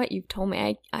 from what you've told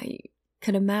me, I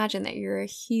could imagine that you're a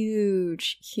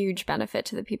huge, huge benefit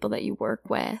to the people that you work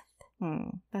with.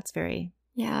 That's very...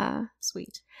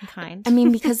 sweet and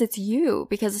kind. Because it's you.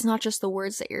 Because it's not just the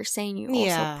words that you're saying. You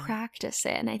also practice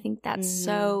it. And I think that's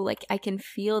so, like, I can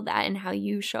feel that in how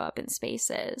you show up in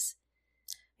spaces.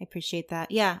 I appreciate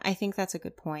that. Yeah, I think that's a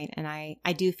good point. And I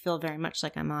do feel very much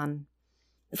like I'm on,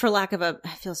 for lack of it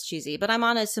feels cheesy, but I'm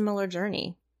on a similar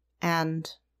journey.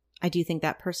 And I do think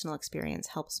that personal experience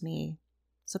helps me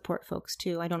support folks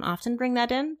too. I don't often bring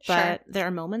that in, but there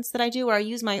are moments that I do where I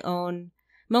use my own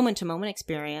moment-to-moment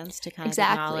experience to kind of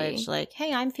acknowledge, like,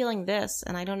 hey, I'm feeling this,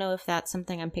 and I don't know if that's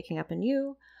something I'm picking up in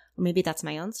you, or maybe that's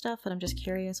my own stuff, but I'm just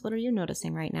curious, what are you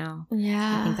noticing right now?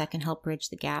 Yeah. I think that can help bridge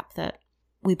the gap that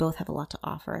we both have a lot to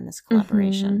offer in this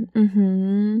collaboration.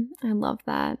 I love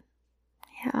that.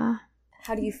 Yeah.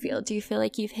 How do you feel? Do you feel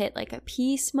like you've hit like a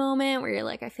peace moment where you're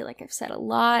like, I feel like I've said a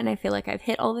lot, and I feel like I've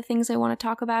hit all the things I want to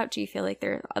talk about? Do you feel like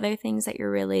there are other things that you're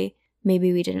really...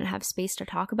 maybe we didn't have space to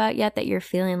talk about yet that you're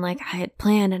feeling like I had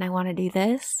planned and I want to do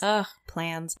this?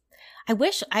 Plans. I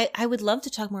wish I would love to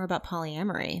talk more about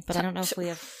polyamory, but I don't know if we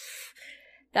have.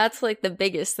 That's like the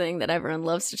biggest thing that everyone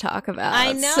loves to talk about.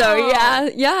 I know. So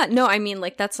yeah. No, I mean,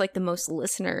 like, that's like the most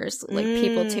listeners, like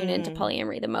people tune into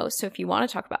polyamory the most. So if you want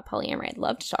to talk about polyamory, I'd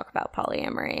love to talk about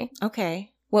polyamory.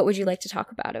 Okay. What would you like to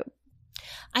talk about it?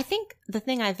 I think the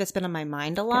thing that's been on my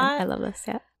mind a lot. I love this,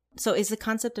 yeah. So is the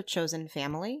concept of chosen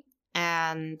family.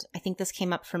 And I think this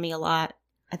came up for me a lot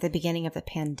at the beginning of the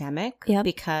pandemic. Yep.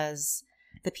 Because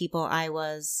the people I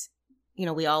was,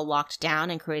 we all locked down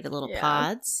and created little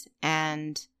pods.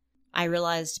 And I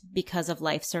realized because of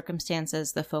life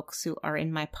circumstances, the folks who are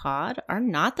in my pod are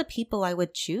not the people I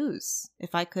would choose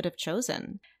if I could have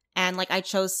chosen. And like, I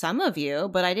chose some of you,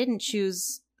 but I didn't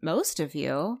choose most of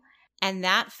you. And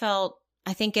that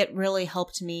I think it really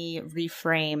helped me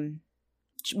reframe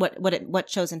what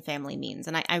chosen family means.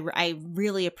 And I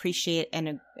really appreciate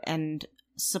and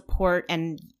support,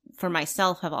 and for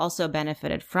myself have also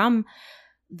benefited from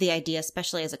the idea,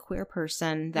 especially as a queer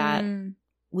person, that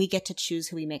we get to choose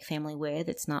who we make family with.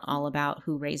 It's not all about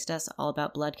who raised us, all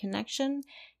about blood connection.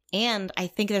 And I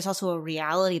think there's also a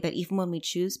reality that even when we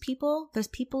choose people, there's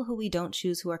people who we don't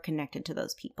choose who are connected to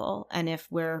those people. And if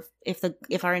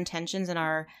our intentions and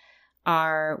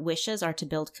our wishes are to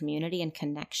build community and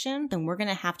connection, then we're going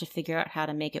to have to figure out how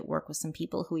to make it work with some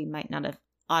people who we might not have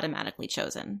automatically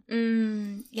chosen.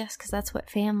 Yes, because that's what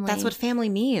family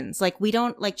means. Like, we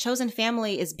don't, like, chosen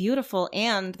family is beautiful,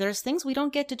 and there's things we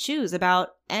don't get to choose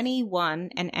about anyone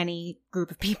and any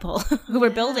group of people who we're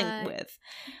building with.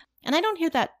 And I don't hear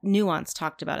that nuance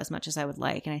talked about as much as I would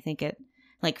like. And I think it,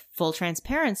 like, full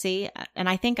transparency, and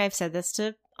I think I've said this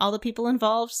to all the people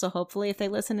involved, so hopefully if they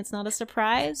listen, it's not a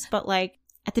surprise. But like,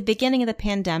 at the beginning of the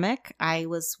pandemic, I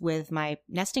was with my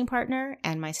nesting partner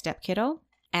and my step kiddo,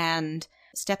 and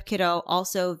step kiddo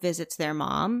also visits their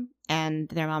mom and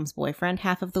their mom's boyfriend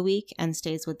half of the week and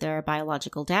stays with their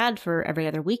biological dad for every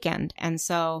other weekend. And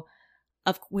so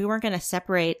we weren't going to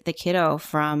separate the kiddo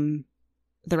from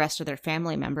the rest of their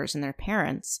family members and their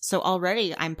parents. So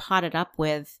already I'm potted up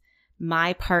with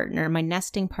my partner, my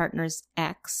nesting partner's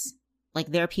ex. Like,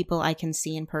 they're people I can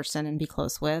see in person and be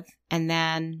close with. And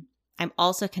then I'm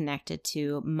also connected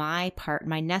to my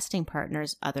nesting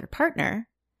partner's other partner,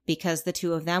 because the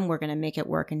two of them were going to make it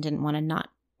work and didn't want to not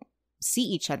see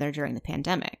each other during the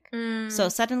pandemic. So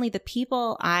suddenly the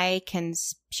people I can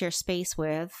share space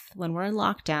with when we're in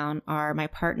lockdown are my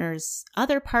partner's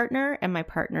other partner and my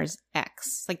partner's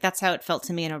ex. Like, that's how it felt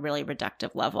to me in a really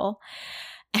reductive level.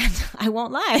 And I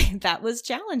won't lie, that was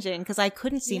challenging because I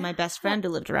couldn't see my best friend who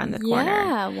lived around the corner.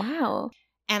 Yeah, wow.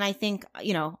 And I think,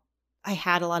 I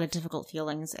had a lot of difficult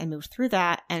feelings and moved through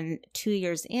that. And 2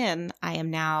 years in, I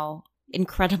am now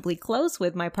incredibly close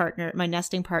with my partner, my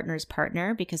nesting partner's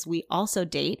partner, because we also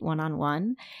date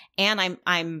one-on-one. And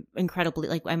I'm incredibly,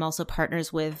 like, I'm also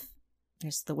partners with,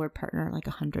 there's the word partner like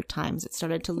 100 times. It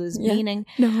started to lose meaning.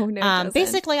 No,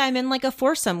 basically, I'm in like a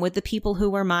foursome with the people who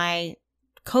were my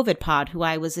COVID pod, who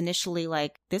I was initially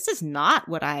like, this is not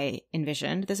what I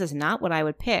envisioned. This is not what I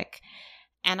would pick.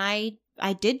 And I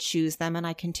did choose them, and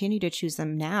I continue to choose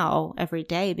them now every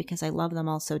day because I love them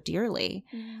all so dearly.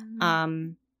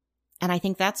 And I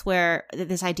think that's where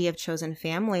this idea of chosen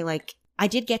family, like, I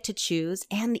did get to choose.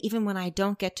 And even when I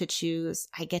don't get to choose,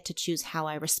 I get to choose how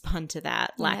I respond to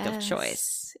that lack of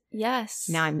choice. Yes.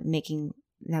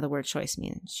 Now the word choose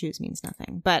means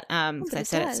nothing, but because I've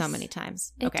said it so many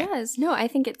times. It does. No, I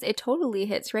think it totally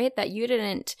hits, right? That you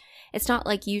didn't, it's not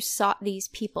like you sought these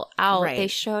people out. Right. They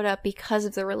showed up because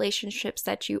of the relationships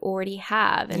that you already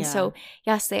have. And so,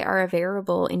 yes, they are a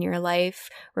variable in your life,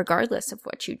 regardless of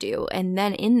what you do. And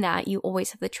then in that, you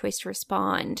always have the choice to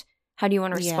respond. How do you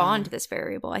want to respond to this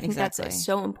variable? I think that's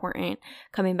so important.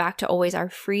 Coming back to always our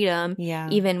freedom,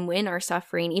 even when our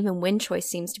suffering, even when choice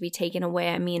seems to be taken away.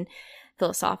 I mean,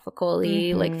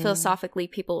 philosophically,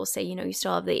 people will say, you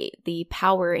still have the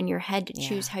power in your head to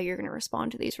choose how you're going to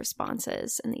respond to these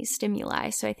responses and these stimuli.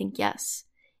 So I think, yes,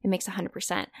 it makes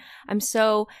 100%.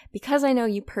 Because I know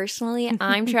you personally,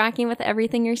 I'm tracking with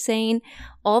everything you're saying.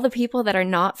 All the people that are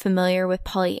not familiar with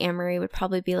polyamory would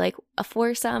probably be like, a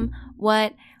foursome?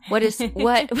 What is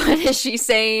she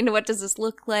saying? What does this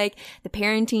look like? The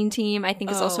parenting team, I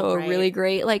think, is also a really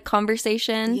great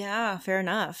conversation. Yeah, fair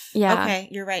enough. Yeah. Okay,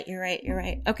 you're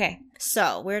right. Okay,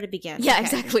 so where to begin? Yeah,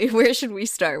 exactly. Where should we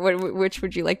start? Which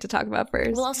would you like to talk about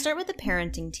first? Well, I'll start with the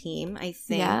parenting team, I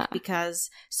think, because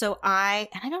I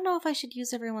don't know if I should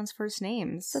use everyone's first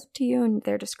names. It's up to you and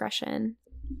their discretion.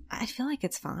 I feel like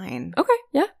it's fine. Okay,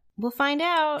 yeah. We'll find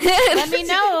out. Let me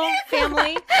know,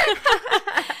 family.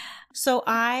 So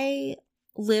I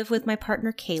live with my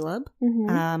partner, Caleb.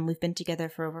 We've been together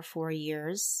for over 4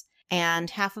 years. And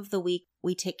half of the week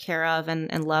we take care of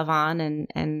and love on.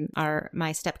 And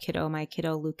my step-kiddo, my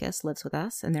kiddo Lucas, lives with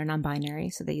us, and they're non-binary,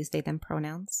 so they use they, them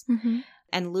pronouns. Mm-hmm.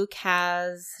 And Luke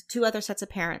has 2 other sets of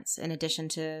parents in addition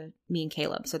to me and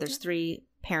Caleb. So there's 3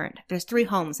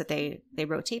 homes that they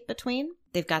rotate between.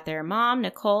 They've got their mom,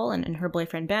 Nicole, and her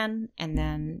boyfriend, Ben, and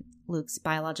then Luke's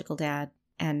biological dad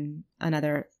and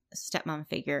another stepmom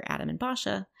figure, Adam and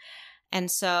Basha. And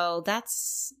so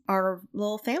that's our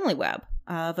little family web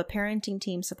of a parenting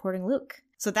team supporting Luke.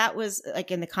 So that was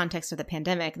like in the context of the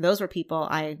pandemic, those were people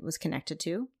I was connected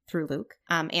to through Luke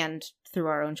and through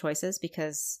our own choices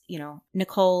because, you know,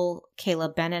 Nicole,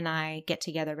 Caleb, Ben, and I get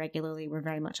together regularly. We're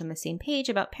very much on the same page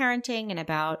about parenting and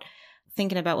about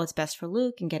thinking about what's best for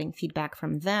Luke and getting feedback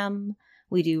from them.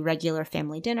 We do regular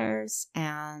family dinners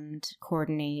and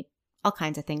coordinate all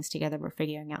kinds of things together. We're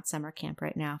figuring out summer camp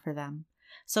right now for them.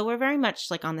 So we're very much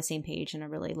like on the same page and a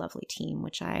really lovely team,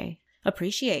 which I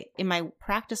appreciate. In my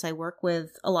practice, I work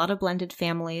with a lot of blended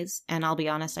families, and I'll be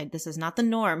honest, this is not the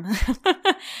norm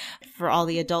for all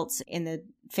the adults in the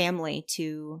family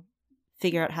to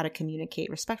figure out how to communicate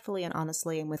respectfully and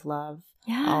honestly and with love,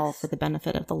 all for the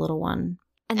benefit of the little one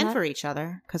and for each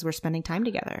other because we're spending time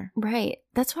together. Right.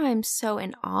 That's why I'm so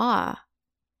in awe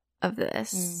of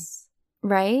this.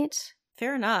 Right?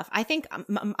 Fair enough. I think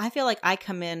I feel like I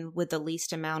come in with the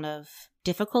least amount of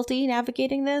difficulty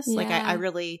navigating this. Yeah. Like I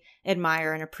really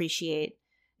admire and appreciate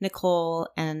Nicole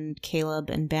and Caleb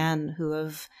and Ben who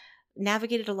have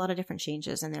navigated a lot of different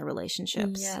changes in their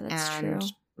relationships. Yeah, that's and true.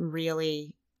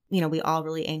 Really, you know, we all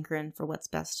really anchor in for what's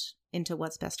best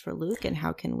for Luke and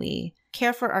how can we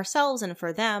care for ourselves and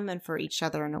for them and for each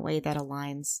other in a way that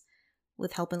aligns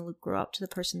with helping Luke grow up to the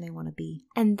person they want to be.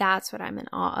 And that's what I'm in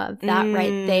awe of. That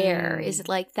right there is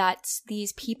like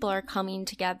these people are coming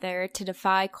together to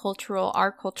defy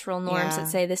our cultural norms that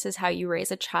say this is how you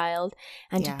raise a child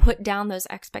and to put down those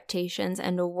expectations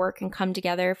and to work and come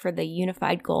together for the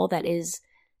unified goal that is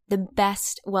the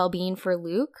best well-being for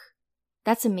Luke.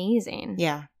 That's amazing.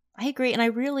 Yeah, I agree. And I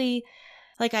really...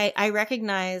 Like, I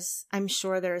recognize, I'm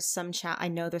sure there's I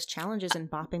know there's challenges in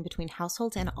bopping between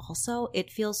households. And also,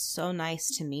 it feels so nice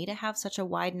to me to have such a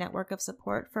wide network of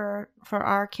support for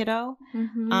our kiddo.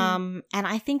 Mm-hmm. And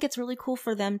I think it's really cool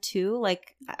for them, too.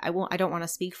 Like, I don't want to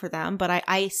speak for them, but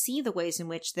I see the ways in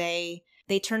which they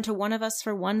turn to one of us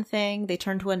for one thing. They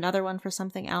turn to another one for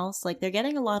something else. Like, they're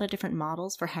getting a lot of different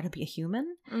models for how to be a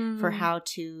human, for how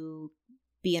to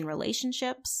be in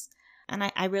relationships. And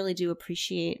I really do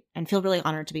appreciate and feel really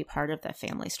honored to be part of that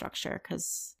family structure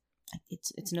because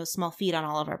it's no small feat on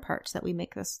all of our parts that we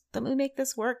make this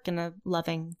work in a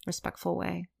loving, respectful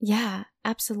way. Yeah,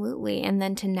 absolutely. And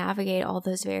then to navigate all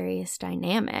those various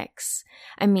dynamics.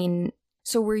 I mean,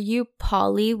 so were you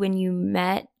poly when you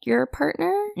met your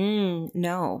partner?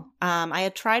 No. I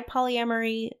had tried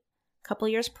polyamory a couple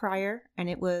years prior, and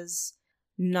it was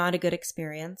not a good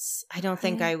experience. I don't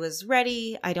think I was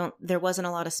ready. There wasn't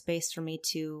a lot of space for me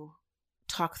to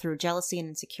talk through jealousy and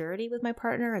insecurity with my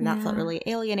partner, and that felt really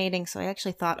alienating. So I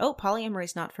actually thought, polyamory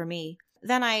is not for me.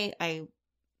 Then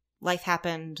life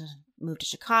happened, moved to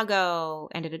Chicago,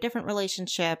 ended a different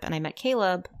relationship, and I met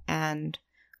Caleb, and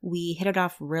we hit it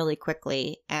off really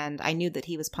quickly. And I knew that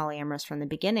he was polyamorous from the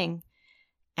beginning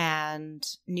and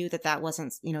knew that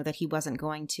wasn't, that he wasn't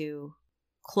going to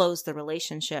close the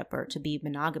relationship or to be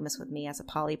monogamous with me as a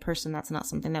poly person. That's not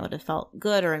something that would have felt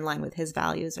good or in line with his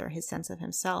values or his sense of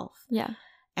himself. Yeah.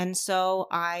 And so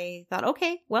I thought,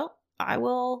 okay, well,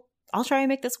 I'll try and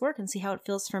make this work and see how it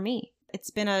feels for me.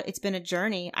 It's been a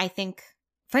journey. I think,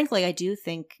 frankly, I do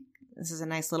think this is a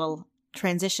nice little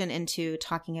transition into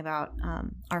talking about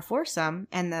our foursome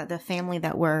and the family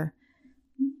that we're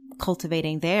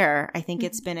cultivating there. I think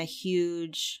it's been a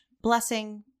huge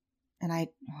blessing. And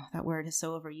that word is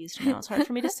so overused now. It's hard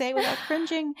for me to say without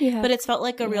cringing. Yeah. But it's felt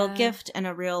like a real gift and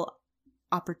a real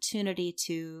opportunity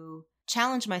to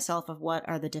challenge myself of what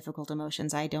are the difficult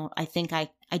emotions I don't think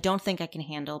I can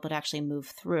handle, but actually move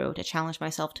through, to challenge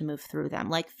myself to move through them,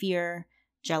 like fear,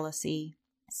 jealousy,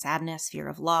 sadness, fear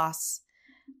of loss,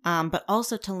 but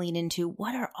also to lean into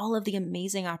what are all of the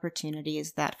amazing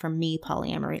opportunities that, for me,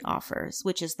 polyamory offers,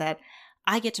 which is that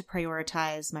I get to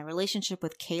prioritize my relationship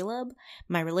with Caleb,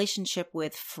 my relationship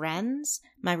with friends,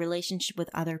 my relationship with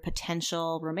other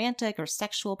potential romantic or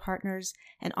sexual partners,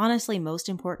 and honestly, most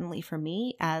importantly for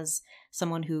me as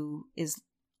someone who is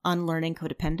unlearning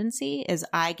codependency, is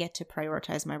I get to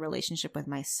prioritize my relationship with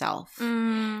myself.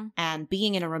 And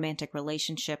being in a romantic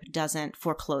relationship doesn't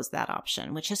foreclose that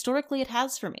option, which historically it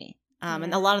has for me.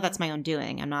 And a lot of that's my own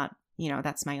doing. I'm not,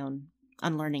 that's my own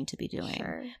unlearning to be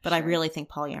doing. But I really think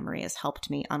polyamory has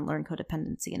helped me unlearn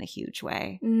codependency in a huge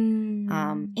way.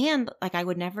 And like I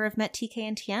would never have met TK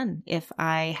and Tien if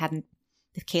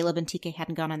Caleb and TK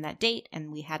hadn't gone on that date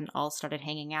and we hadn't all started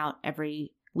hanging out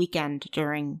every weekend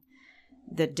during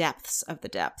the depths of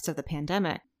the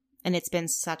pandemic. And it's been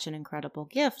such an incredible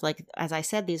gift. Like, as I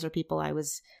said, these are people I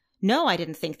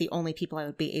didn't think the only people I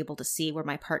would be able to see were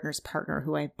my partner's partner,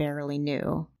 who I barely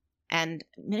knew. And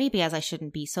maybe as I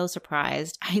shouldn't be so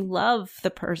surprised, I love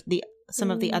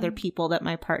some of the other people that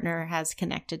my partner has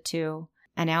connected to.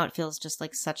 And now it feels just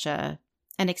like such an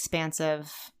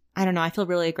expansive, I don't know, I feel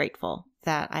really grateful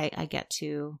that I get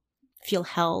to feel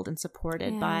held and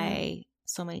supported by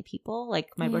so many people. Like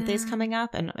my birthday's coming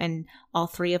up and all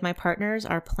three of my partners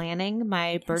are planning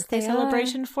my birthday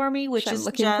celebration for me, which is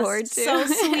looking forward to. So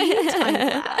sweet.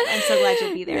 I'm so glad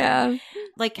you'll be there. Yeah.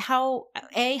 Like how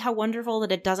wonderful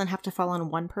that it doesn't have to fall on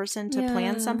one person to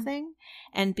plan something,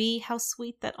 and B, how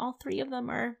sweet that all three of them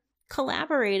are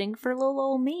collaborating for little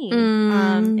old me.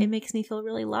 It makes me feel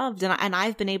really loved, and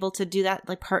I've been able to do that,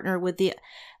 like partner with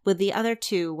the other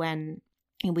two when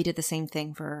we did the same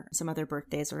thing for some other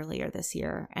birthdays earlier this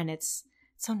year, and it's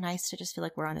so nice to just feel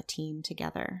like we're on a team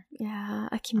together. Yeah,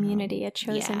 a community, a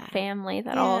chosen family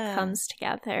that all comes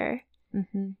together.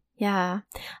 Mm-hmm. Yeah.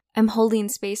 I'm holding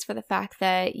space for the fact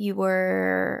that you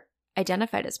were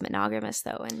identified as monogamous,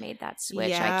 though, and made that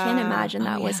switch. I can't imagine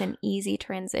that was an easy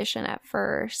transition at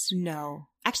first. No.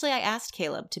 Actually, I asked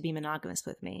Caleb to be monogamous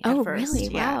with me at first.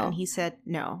 Really? Yeah, wow. And he said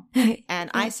no.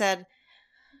 And I said,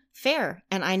 fair.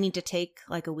 And I need to take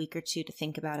like a week or two to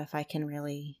think about if I can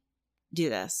really do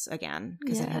this again,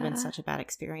 because it had been such a bad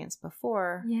experience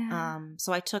before.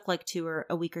 So I took like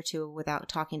a week or two without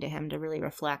talking to him to really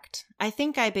reflect. I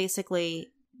think I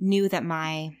basically knew that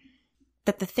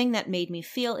the thing that made me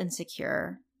feel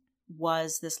insecure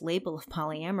was this label of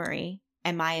polyamory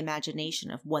and my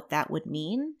imagination of what that would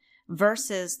mean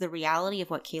versus the reality of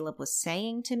what Caleb was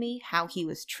saying to me, how he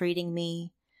was treating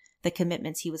me, the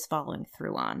commitments he was following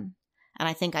through on. And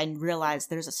I think I realized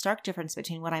there's a stark difference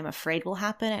between what I'm afraid will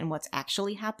happen and what's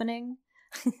actually happening.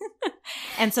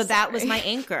 And so that was my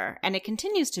anchor. And it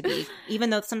continues to be, even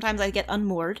though sometimes I get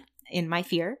unmoored in my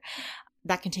fear,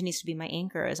 that continues to be my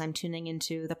anchor as I'm tuning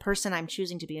into the person I'm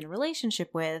choosing to be in a relationship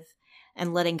with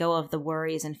and letting go of the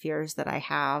worries and fears that I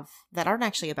have that aren't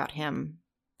actually about him.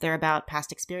 They're about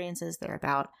past experiences. They're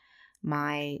about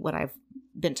what I've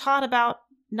been taught about,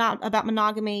 not about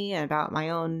monogamy, and about my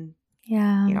own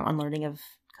unlearning of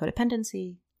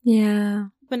codependency. Yeah.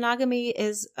 Monogamy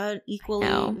is an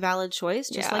equally valid choice,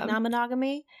 just like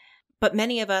non-monogamy. But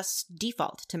many of us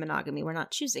default to monogamy. We're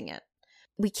not choosing it.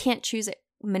 We can't choose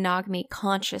monogamy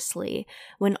consciously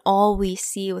when all we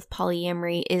see with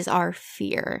polyamory is our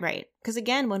fear. Right. Because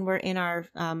again, when we're in our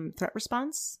threat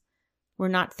response, we're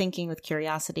not thinking with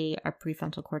curiosity. Our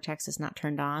prefrontal cortex is not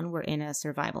turned on. We're in a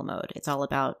survival mode. It's all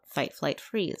about fight, flight,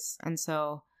 freeze. And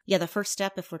so the first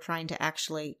step, if we're trying to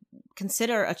actually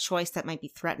consider a choice that might be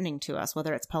threatening to us,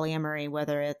 whether it's polyamory,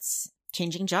 whether it's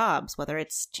changing jobs, whether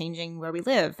it's changing where we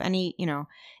live,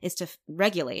 is to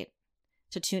regulate,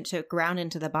 to ground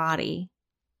into the body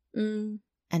and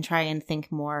try and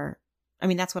think more. I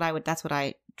mean, that's what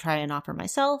I try and offer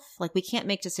myself. Like, we can't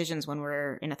make decisions when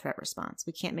we're in a threat response.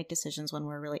 We can't make decisions when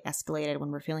we're really escalated,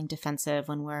 when we're feeling defensive,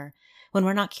 when we're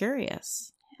not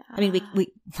curious. I mean,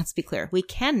 we let's be clear. We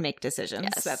can make decisions.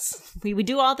 Yes. That's we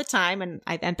do all the time, and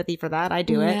I have empathy for that. I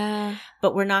do it.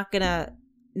 But we're not going to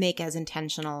make as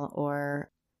intentional or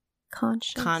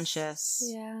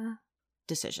conscious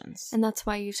decisions. And that's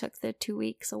why you took the 2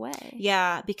 weeks away.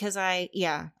 Yeah, because I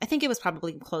think it was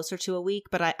probably closer to a week,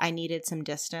 but I needed some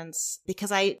distance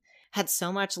because I had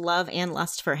so much love and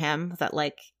lust for him that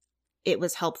like it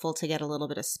was helpful to get a little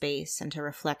bit of space and to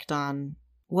reflect on,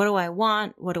 what do I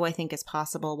want? What do I think is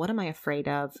possible? What am I afraid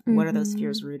of? Mm-hmm. What are those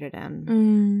fears rooted in?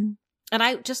 Mm.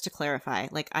 And just to clarify,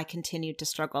 like I continued to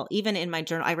struggle. Even in my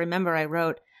journal, I remember I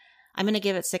wrote, I'm going to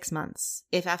give it 6 months.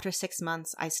 If after 6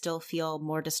 months I still feel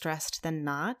more distressed than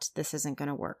not, this isn't going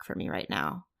to work for me right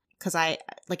now. Because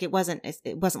it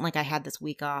wasn't like I had this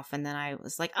week off and then I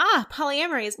was like,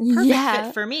 polyamory is perfect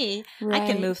fit for me. Right. I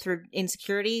can move through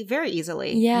insecurity very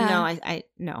easily. Yeah.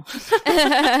 No.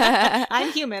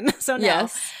 I'm human, so no.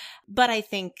 Yes. But I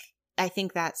think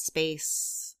that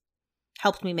space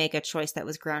helped me make a choice that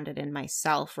was grounded in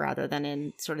myself rather than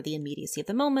in sort of the immediacy of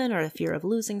the moment or the fear of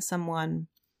losing someone.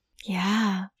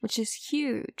 Yeah, which is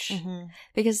huge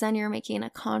because then you're making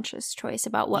a conscious choice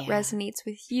about what resonates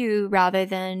with you rather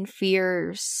than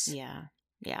fears. Yeah.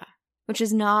 which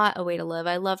is not a way to live.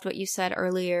 I loved what you said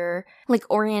earlier, like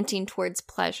orienting towards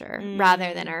pleasure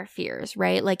rather than our fears,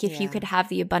 right? Like if you could have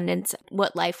the abundance,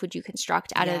 what life would you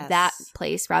construct out of that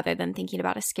place rather than thinking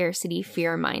about a scarcity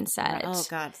fear mindset? Oh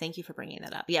God, thank you for bringing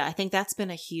that up. Yeah, I think that's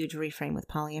been a huge reframe with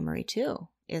polyamory too.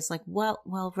 Is like, well,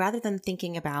 rather than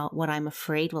thinking about what I'm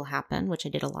afraid will happen, which I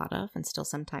did a lot of and still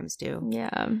sometimes do.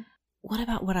 Yeah. What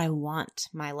about what I want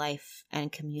my life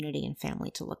and community and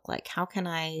family to look like? How can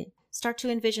I start to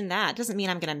envision that? It doesn't mean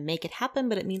I'm going to make it happen,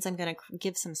 but it means I'm going to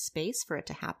give some space for it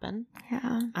to happen.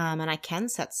 Yeah. And I can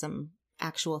set some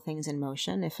actual things in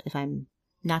motion if I'm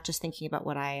not just thinking about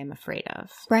what I am afraid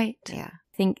of. Right. Yeah.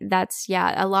 I think that's,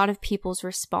 a lot of people's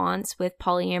response with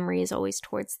polyamory is always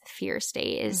towards the fear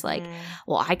state is like,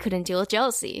 well, I couldn't deal with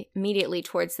jealousy. Immediately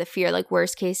towards the fear, like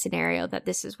worst case scenario that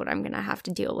this is what I'm going to have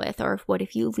to deal with. Or what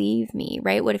if you leave me,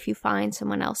 right? What if you find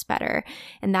someone else better?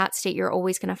 In that state, you're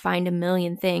always going to find a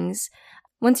million things.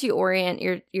 Once you orient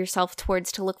yourself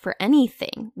towards to look for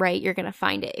anything, right, you're going to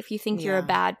find it. If you think you're a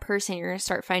bad person, you're going to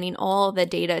start finding all the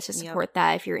data to support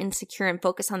that. If you're insecure and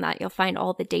focus on that, you'll find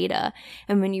all the data.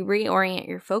 And when you reorient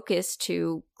your focus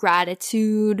to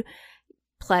gratitude,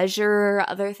 pleasure,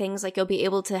 other things, like you'll be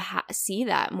able to see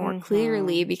that more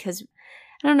clearly because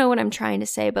I don't know what I'm trying to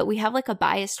say, but we have like a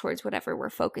bias towards whatever we're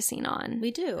focusing on.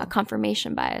 We do. A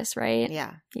confirmation bias, right?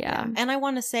 Yeah. And I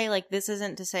want to say, like, this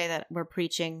isn't to say that we're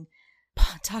preaching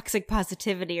toxic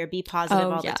positivity or be positive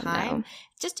all the time. No.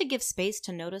 Just to give space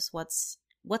to notice what's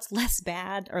less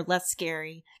bad or less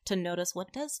scary, to notice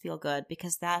what does feel good,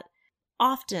 because that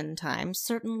oftentimes,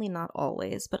 certainly not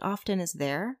always, but often is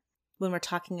there when we're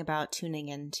talking about tuning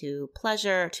into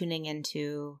pleasure, tuning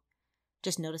into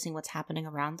just noticing what's happening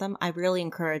around them. I really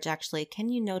encourage, actually, can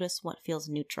you notice what feels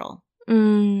neutral?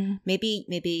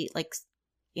 Maybe like,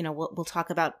 we'll talk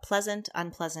about pleasant,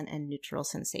 unpleasant, and neutral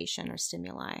sensation or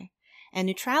stimuli. And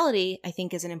neutrality, I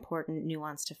think, is an important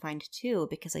nuance to find too,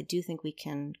 because I do think we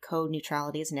can code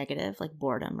neutrality as negative, like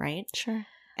boredom, right? Sure.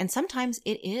 And sometimes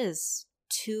it is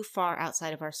too far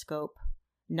outside of our scope,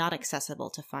 not accessible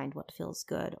to find what feels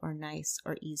good or nice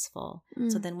or easeful.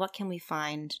 So then what can we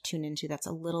tune into that's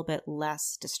a little bit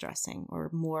less distressing or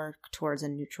more towards a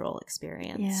neutral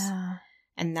experience? Yeah.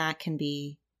 And that can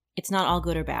be, it's not all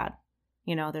good or bad.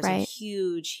 There's a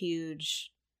huge,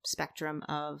 huge spectrum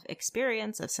of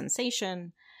experience, of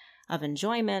sensation, of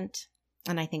enjoyment.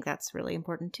 And I think that's really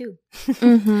important too.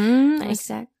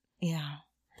 Exactly. Yeah.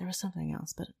 There was something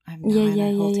else, but I'm not on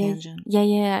a whole tangent.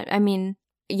 Yeah. I mean,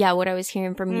 what I was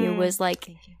hearing from you was like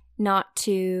not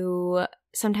to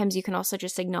sometimes you can also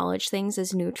just acknowledge things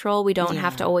as neutral. We don't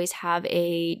have to always have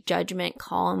a judgment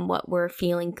call on what we're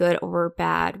feeling good or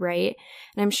bad, right?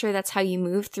 And I'm sure that's how you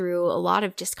move through a lot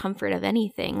of discomfort of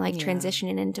anything, like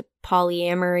transitioning into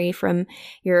polyamory from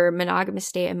your monogamous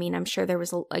state. I mean, I'm sure there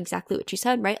was exactly what you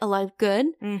said, right? A lot of good,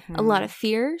 a lot of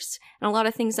fears, and a lot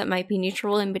of things that might be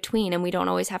neutral in between. And we don't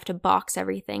always have to box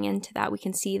everything into that. We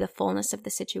can see the fullness of the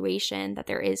situation, that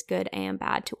there is good and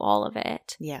bad to all of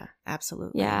it. Yeah,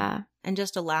 absolutely. Yeah. And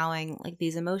just allowing, like,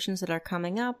 these emotions that are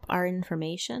coming up are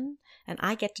information, and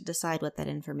I get to decide what that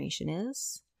information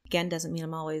is. Again, doesn't mean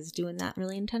I'm always doing that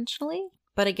really intentionally.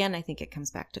 But again, I think it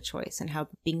comes back to choice and how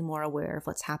being more aware of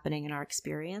what's happening in our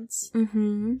experience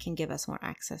can give us more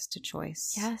access to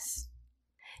choice. Yes.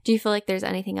 Do you feel like there's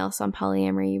anything else on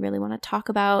polyamory you really want to talk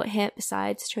about, Hit,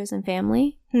 besides chosen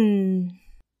family?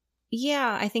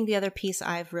 Yeah, I think the other piece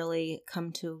I've really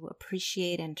come to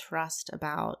appreciate and trust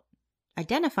about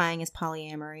identifying as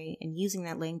polyamory and using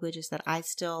that language is that I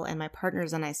still, and my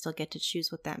partners and I still get to choose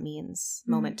what that means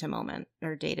moment to moment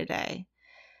or day to day.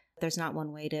 There's not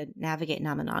one way to navigate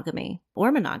non-monogamy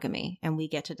or monogamy, and we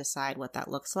get to decide what that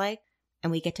looks like,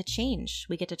 and we get to change.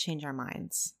 We get to change our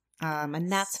minds.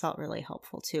 And that's felt really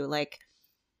helpful too. Like,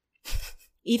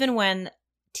 even when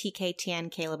TK, Tian,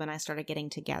 Caleb, and I started getting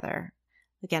together,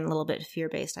 again, a little bit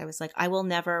fear-based, I was like, I will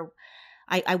never...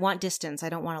 I want distance. I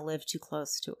don't want to live too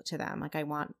close to them. Like, I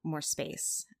want more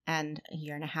space. And a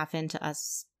year and a half into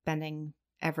us spending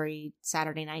every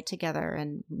Saturday night together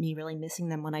and me really missing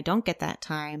them when I don't get that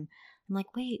time, I'm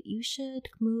like, wait, you should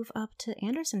move up to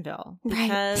Andersonville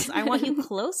because I want you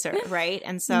closer, right?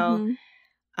 And so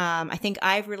I think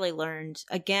I've really learned,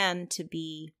 again, to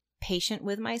be patient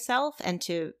with myself and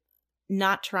to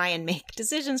not try and make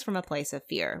decisions from a place of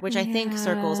fear, which I think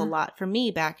circles a lot for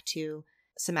me back to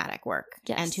somatic work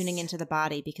and tuning into the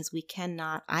body, because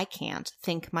I can't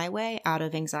think my way out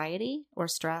of anxiety or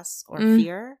stress or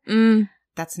fear.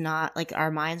 That's not, like, our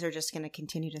minds are just going to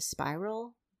continue to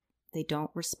spiral. They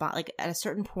don't respond. Like, at a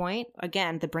certain point,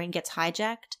 again, the brain gets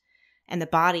hijacked And the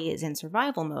body is in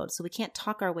survival mode, so we can't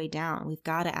talk our way down. We've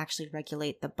got to actually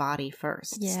regulate the body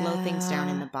first, slow things down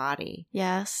in the body.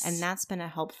 Yes. And that's been a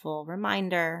helpful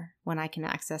reminder when I can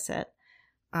access it.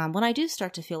 When I do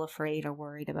start to feel afraid or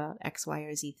worried about X, Y,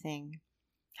 or Z thing,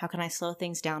 how can I slow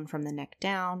things down from the neck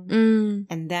down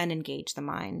and then engage the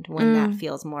mind when that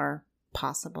feels more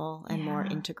possible and more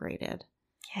integrated?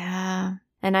 Yeah.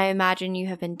 And I imagine you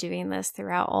have been doing this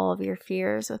throughout all of your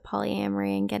fears with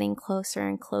polyamory and getting closer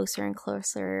and closer and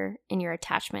closer in your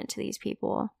attachment to these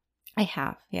people. I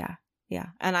have, yeah.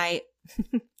 And I,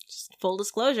 just full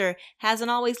disclosure, hasn't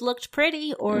always looked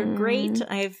pretty or great.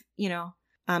 I've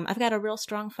got a real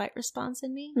strong fight response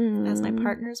in me, as my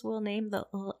partners will name the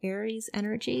little Aries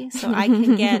energy. So I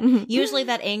can get, usually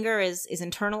that anger is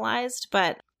internalized.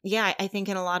 But yeah, I think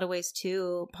in a lot of ways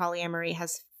too, polyamory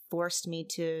has forced me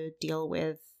to deal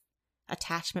with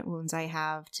attachment wounds I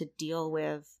have, to deal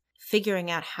with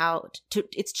figuring out how to,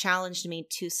 it's challenged me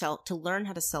to learn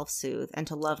how to self-soothe and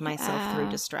to love myself through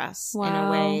distress in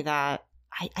a way that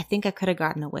I think I could have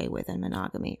gotten away with in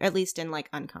monogamy, or at least in like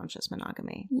unconscious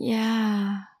monogamy.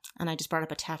 Yeah. And I just brought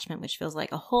up attachment, which feels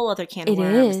like a whole other can of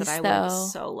worms that I would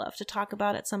so love to talk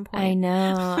about at some point.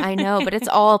 I know, but it's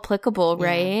all applicable,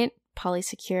 right?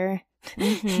 Polysecure.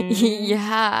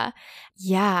 Yeah.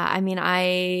 I mean,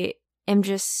 I am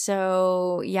just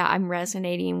so, I'm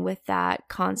resonating with that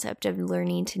concept of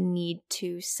learning to need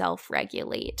to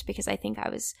self-regulate, because I think I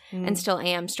was and still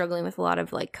am struggling with a lot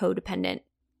of like codependent.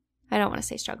 I don't want to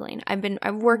say struggling.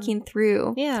 I'm working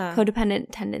through codependent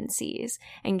tendencies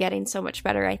and getting so much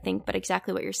better, I think. But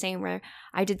exactly what you're saying, where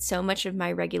I did so much of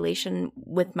my regulation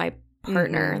with my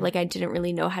partner, like I didn't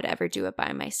really know how to ever do it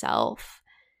by myself.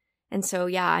 And so,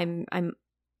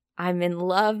 I'm in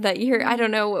love that you're, I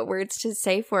don't know what words to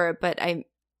say for it, but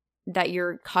that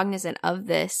you're cognizant of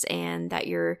this and that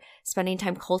you're spending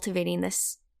time cultivating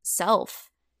this self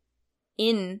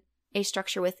in a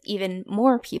structure with even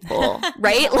more people,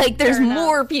 right? Like there's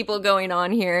more people going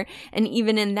on here. And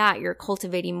even in that, you're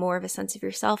cultivating more of a sense of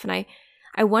yourself. And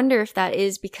I wonder if that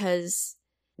is because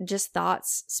just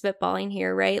thoughts spitballing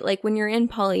here, right? Like when you're in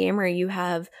polyamory, you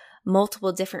have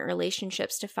multiple different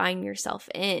relationships to find yourself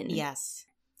in. Yes.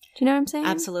 Do you know what I'm saying?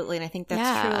 Absolutely. And I think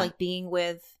that's true. Like being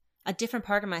with a different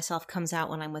part of myself comes out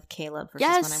when I'm with Caleb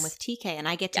versus when I'm with TK. And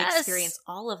I get to experience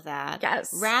all of that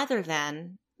rather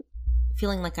than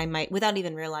feeling like I might, without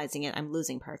even realizing it, I'm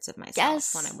losing parts of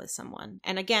myself when I'm with someone.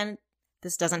 And again,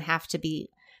 this doesn't have to be,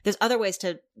 there's other ways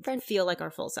to feel like our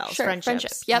full selves. Sure,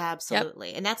 Friendships. Yep. Absolutely.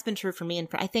 Yep. And that's been true for me. And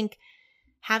I think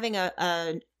having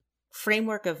a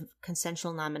framework of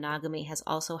consensual non-monogamy has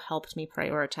also helped me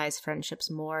prioritize friendships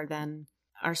more than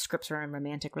our scripture and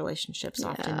romantic relationships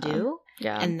often do.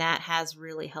 Yeah. And that has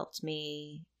really helped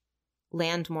me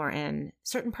land more in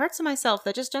certain parts of myself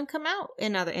that just don't come out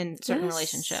in certain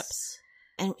relationships.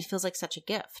 And it feels like such a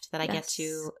gift that I get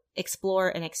to explore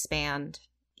and expand,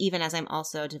 even as I'm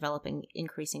also developing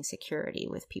increasing security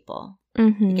with people.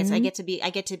 Because I get to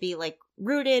be like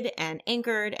rooted and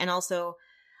anchored, and also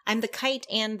I'm the kite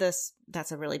and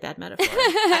that's a really bad metaphor.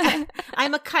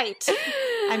 I'm a kite.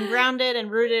 I'm grounded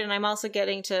and rooted, and I'm also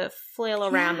getting to flail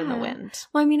around in the wind.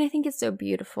 Well, I mean, I think it's so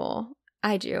beautiful.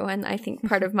 I do. And I think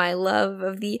part of my love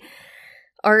of the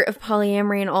art of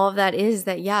polyamory and all of that is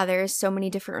that, there is so many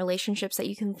different relationships that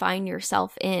you can find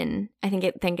yourself in. I think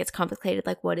it then gets complicated.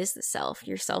 Like, what is the self?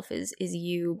 Your self is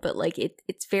you. But like,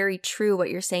 it's very true what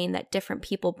you're saying, that different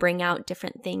people bring out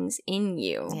different things in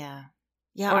you. Yeah.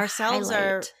 Yeah. Our selves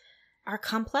are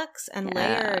complex and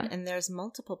layered, and there's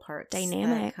multiple parts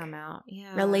dynamic that come out.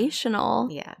 Yeah. Relational.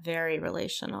 Yeah. Very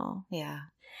relational. Yeah.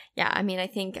 Yeah, I mean, I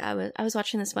think I was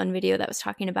watching this one video that was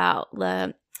talking about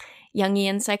the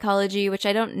Jungian psychology, which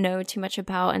I don't know too much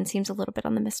about and seems a little bit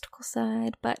on the mystical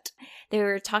side, but they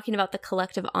were talking about the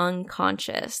collective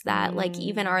unconscious, that like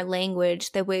even our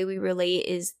language, the way we relate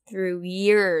is through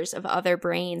years of other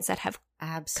brains that have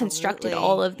constructed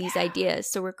all of these ideas.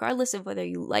 So regardless of whether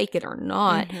you like it or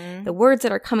not, the words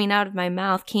that are coming out of my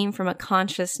mouth came from a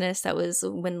consciousness that was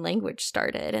when language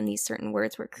started and these certain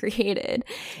words were created.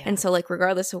 And so like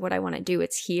regardless of what I want to do,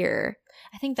 it's here.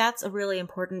 I think that's a really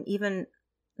important, even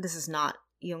this is not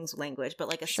Jung's language, but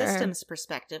like a systems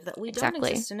perspective, that we don't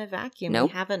exist in a vacuum. We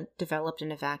haven't developed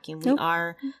in a vacuum. We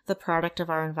are the product of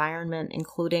our environment,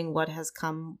 including what has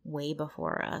come way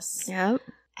before us. Yep.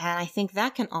 And I think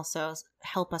that can also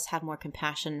help us have more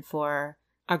compassion for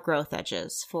our growth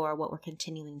edges, for what we're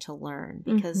continuing to learn.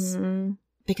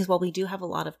 Because while we do have a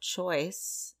lot of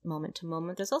choice moment to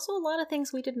moment, there's also a lot of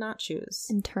things we did not choose.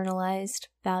 Internalized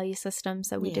value systems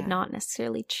that we did not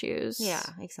necessarily choose. Yeah,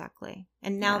 exactly.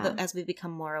 And now that as we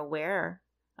become more aware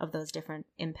of those different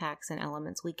impacts and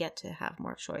elements, we get to have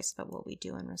more choice about what we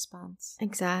do in response.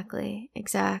 Exactly.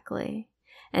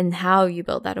 And how you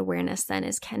build that awareness then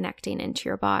is connecting into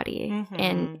your body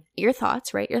and your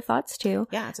thoughts, right? Your thoughts too.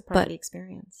 Yeah, it's a part of the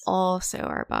experience. Also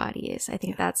our bodies. I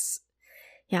think that's,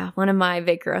 one of my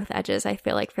big growth edges, I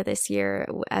feel like, for this year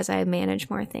as I manage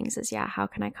more things is, how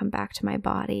can I come back to my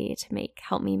body to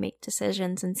help me make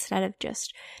decisions instead of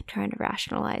just trying to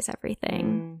rationalize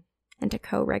everything and to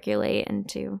co-regulate and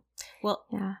to... Well,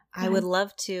 I would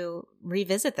love to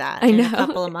revisit that in a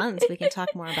couple of months. We can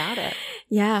talk more about it.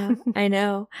 Yeah, I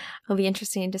know. It'll be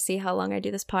interesting to see how long I do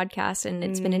this podcast. And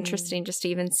it's been interesting just to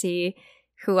even see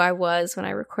who I was when I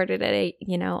recorded it,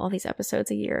 all these episodes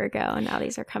a year ago. And now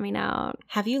these are coming out.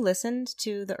 Have you listened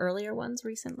to the earlier ones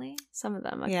recently? Some of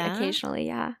them, occasionally,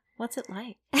 yeah. What's it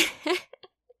like?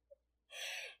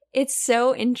 It's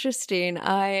so interesting.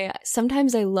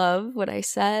 Sometimes I love what I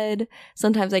said.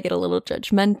 Sometimes I get a little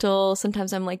judgmental.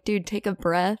 Sometimes I'm like, dude, take a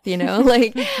breath,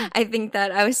 Like, I think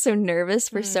that I was so nervous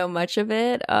for so much of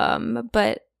it.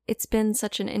 But it's been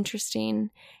such an interesting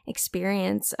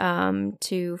experience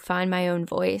to find my own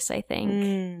voice, I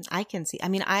think. I can see. I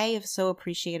mean, I have so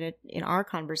appreciated in our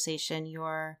conversation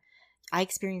I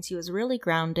experience you as really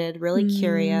grounded, really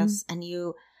curious, and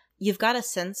you've got a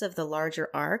sense of the larger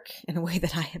arc in a way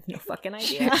that I have no fucking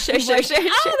idea. Sure. This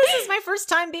is my first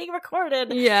time being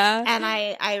recorded. Yeah. And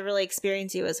I really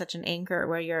experience you as such an anchor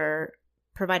where you're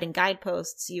providing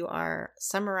guideposts, you are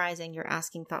summarizing, you're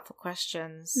asking thoughtful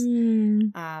questions.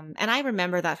 And I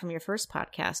remember that from your first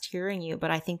podcast, hearing you,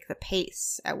 but I think the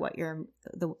pace at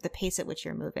the pace at which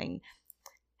you're moving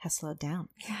has slowed down.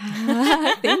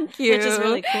 Yeah, thank you. Which is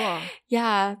really cool.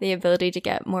 Yeah, the ability to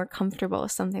get more comfortable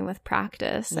with something with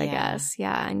practice, I guess.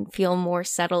 Yeah, and feel more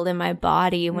settled in my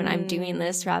body when I'm doing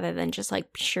this rather than just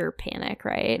like pure panic,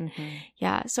 right?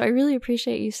 Yeah, so I really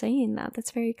appreciate you saying that. That's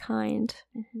very kind.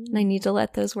 And I need to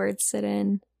let those words sit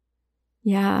in.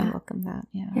 Yeah. I welcome that.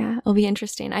 Yeah, it'll be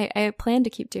interesting. I plan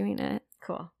to keep doing it.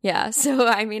 Cool. Yeah. So,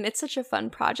 I mean, it's such a fun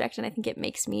project, and I think it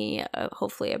makes me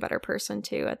hopefully a better person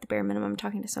too. At the bare minimum, I'm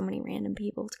talking to so many random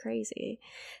people. It's crazy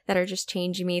that are just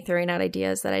changing me, throwing out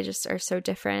ideas that I just are so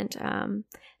different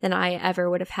than I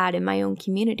ever would have had in my own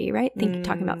community, right?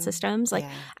 Talking about systems, like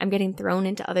I'm getting thrown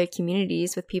into other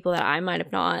communities with people that I might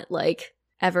have not like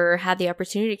ever had the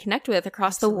opportunity to connect with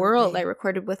across the world. I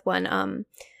recorded with one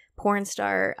porn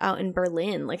star out in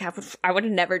Berlin. Like, I would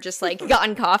have never just like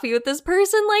gotten coffee with this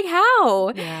person. Like,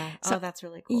 how? Yeah. So, that's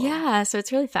really cool. Yeah. So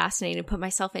it's really fascinating to put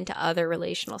myself into other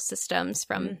relational systems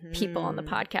from people on the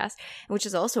podcast, which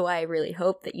is also why I really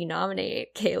hope that you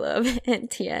nominate Caleb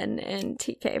and Tien and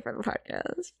TK for the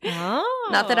podcast. Oh,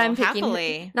 not that I'm picking,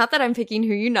 happily. Not that I'm picking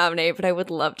who you nominate, but I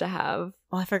would love to have.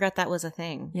 Oh, I forgot that was a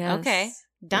thing. Yes. Okay.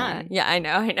 Done. Yeah, I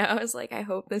know. I was like, I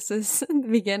hope this is the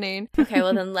beginning. Okay,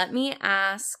 well then let me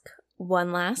ask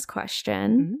one last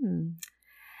question.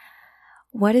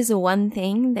 What is the one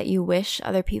thing that you wish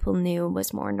other people knew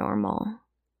was more normal?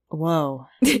 Whoa.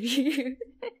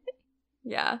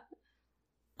 Yeah.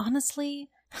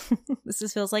 Honestly,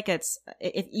 feels like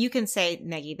if you can say,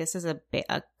 Maggie, this is a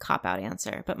cop-out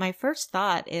answer, but my first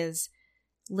thought is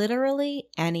literally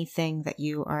anything that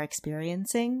you are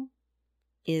experiencing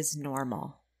is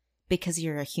normal because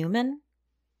you're a human,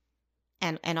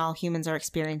 and all humans are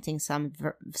experiencing some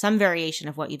variation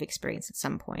of what you've experienced at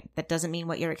some point. That doesn't mean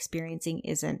what you're experiencing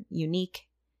isn't unique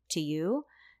to you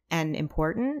and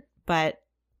important, but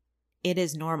it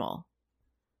is normal.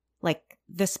 Like,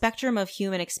 the spectrum of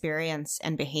human experience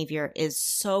and behavior is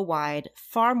so wide,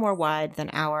 far more wide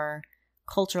than our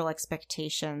cultural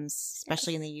expectations,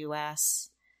 especially in the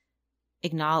US,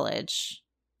 acknowledge.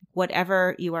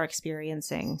 Whatever you are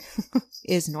experiencing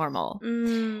is normal.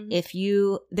 If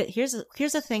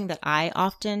here's a thing that I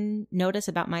often notice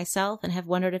about myself and have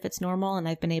wondered if it's normal, and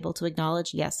I've been able to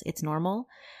acknowledge, yes, it's normal.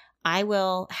 I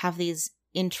will have these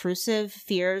intrusive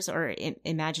fears or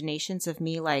imaginations of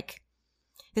me, like,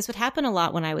 this would happen a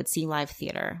lot when I would see live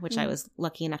theater, which I was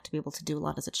lucky enough to be able to do a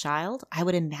lot as a child. I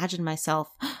would imagine myself,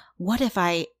 what if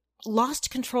I lost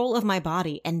control of my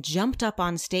body and jumped up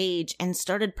on stage and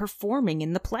started performing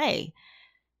in the play?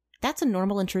 That's a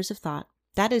normal intrusive thought.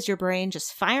 That is your brain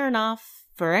just firing off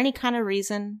for any kind of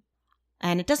reason.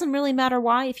 And it doesn't really matter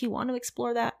why. If you want to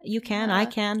explore that, you can, I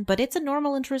can, but it's a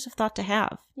normal intrusive thought to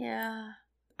have. Yeah.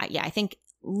 I think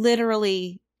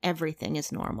literally everything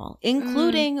is normal,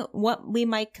 including what we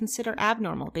might consider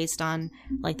abnormal based on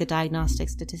like the Diagnostic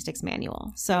Statistics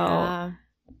Manual. So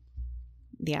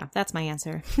yeah, that's my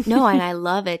answer. No, and I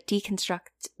love it.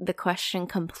 Deconstruct the question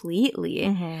completely.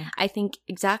 I think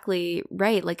exactly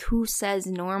right. Like, who says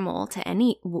normal to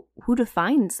who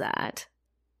defines that?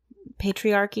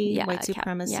 patriarchy, white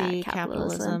supremacy,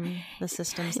 capitalism, the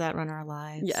systems that run our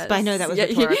lives. Yes. But I know that was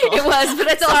rhetorical. It was, but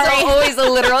it's also always a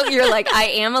literal. You're like, I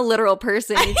am a literal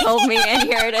person. You told me, and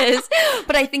here it is.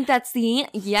 But I think that's the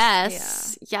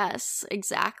yes,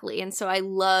 exactly. And so I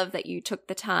love that you took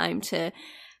the time to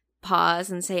pause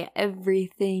and say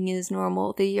everything is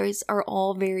normal. These are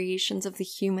all variations of the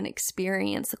human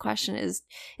experience. The question is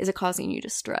it causing you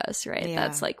distress, right? Yeah.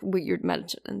 That's like what you'd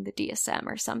mentioned in the DSM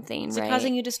or something, is right? Is it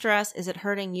causing you distress? Is it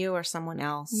hurting you or someone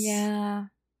else? Yeah.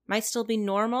 Might still be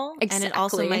normal. Exactly. And it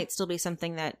also might still be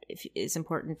something that is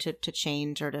important to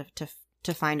change or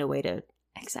to find a way to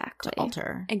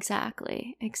alter.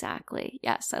 Exactly.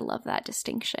 Yes, I love that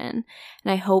distinction.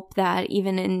 And I hope that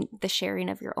even in the sharing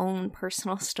of your own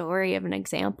personal story of an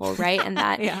example, right? And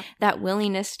that that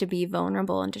willingness to be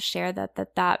vulnerable and to share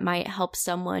that might help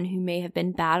someone who may have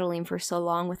been battling for so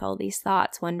long with all these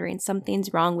thoughts, wondering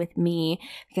something's wrong with me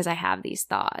because I have these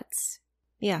thoughts.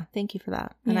 Yeah, thank you for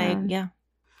that. And I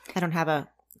don't have a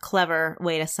clever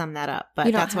way to sum that up,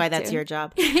 but that's why that's your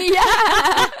job.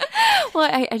 Yeah. Well,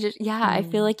 I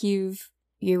feel like you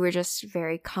were just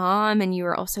very calm, and you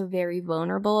were also very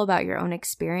vulnerable about your own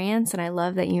experience. And I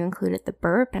love that you included the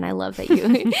burp, and I love that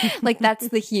you like that's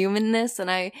the humanness.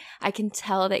 And I can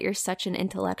tell that you're such an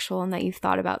intellectual and that you've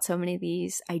thought about so many of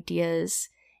these ideas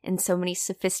in so many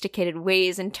sophisticated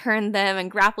ways and turned them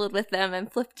and grappled with them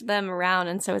and flipped them around.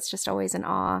 And so it's just always an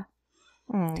awe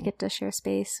to get to share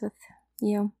space with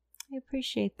you. I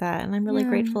appreciate that. And I'm really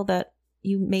grateful that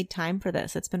you made time for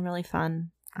this. It's been really fun.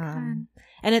 And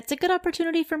it's a good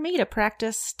opportunity for me to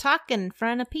practice talking in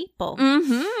front of people.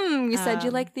 Mm-hmm. You said you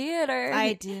like theater.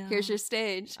 I do. Here's your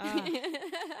stage.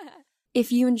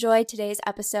 If you enjoyed today's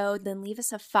episode, then leave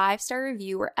us a 5-star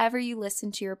review wherever you listen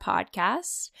to your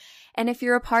podcast. And if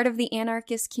you're a part of the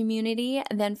Anarchist community,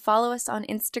 then follow us on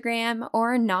Instagram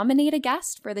or nominate a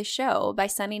guest for the show by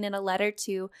sending in a letter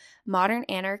to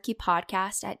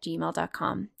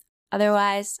modernanarchypodcast@gmail.com.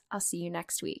 Otherwise, I'll see you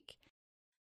next week.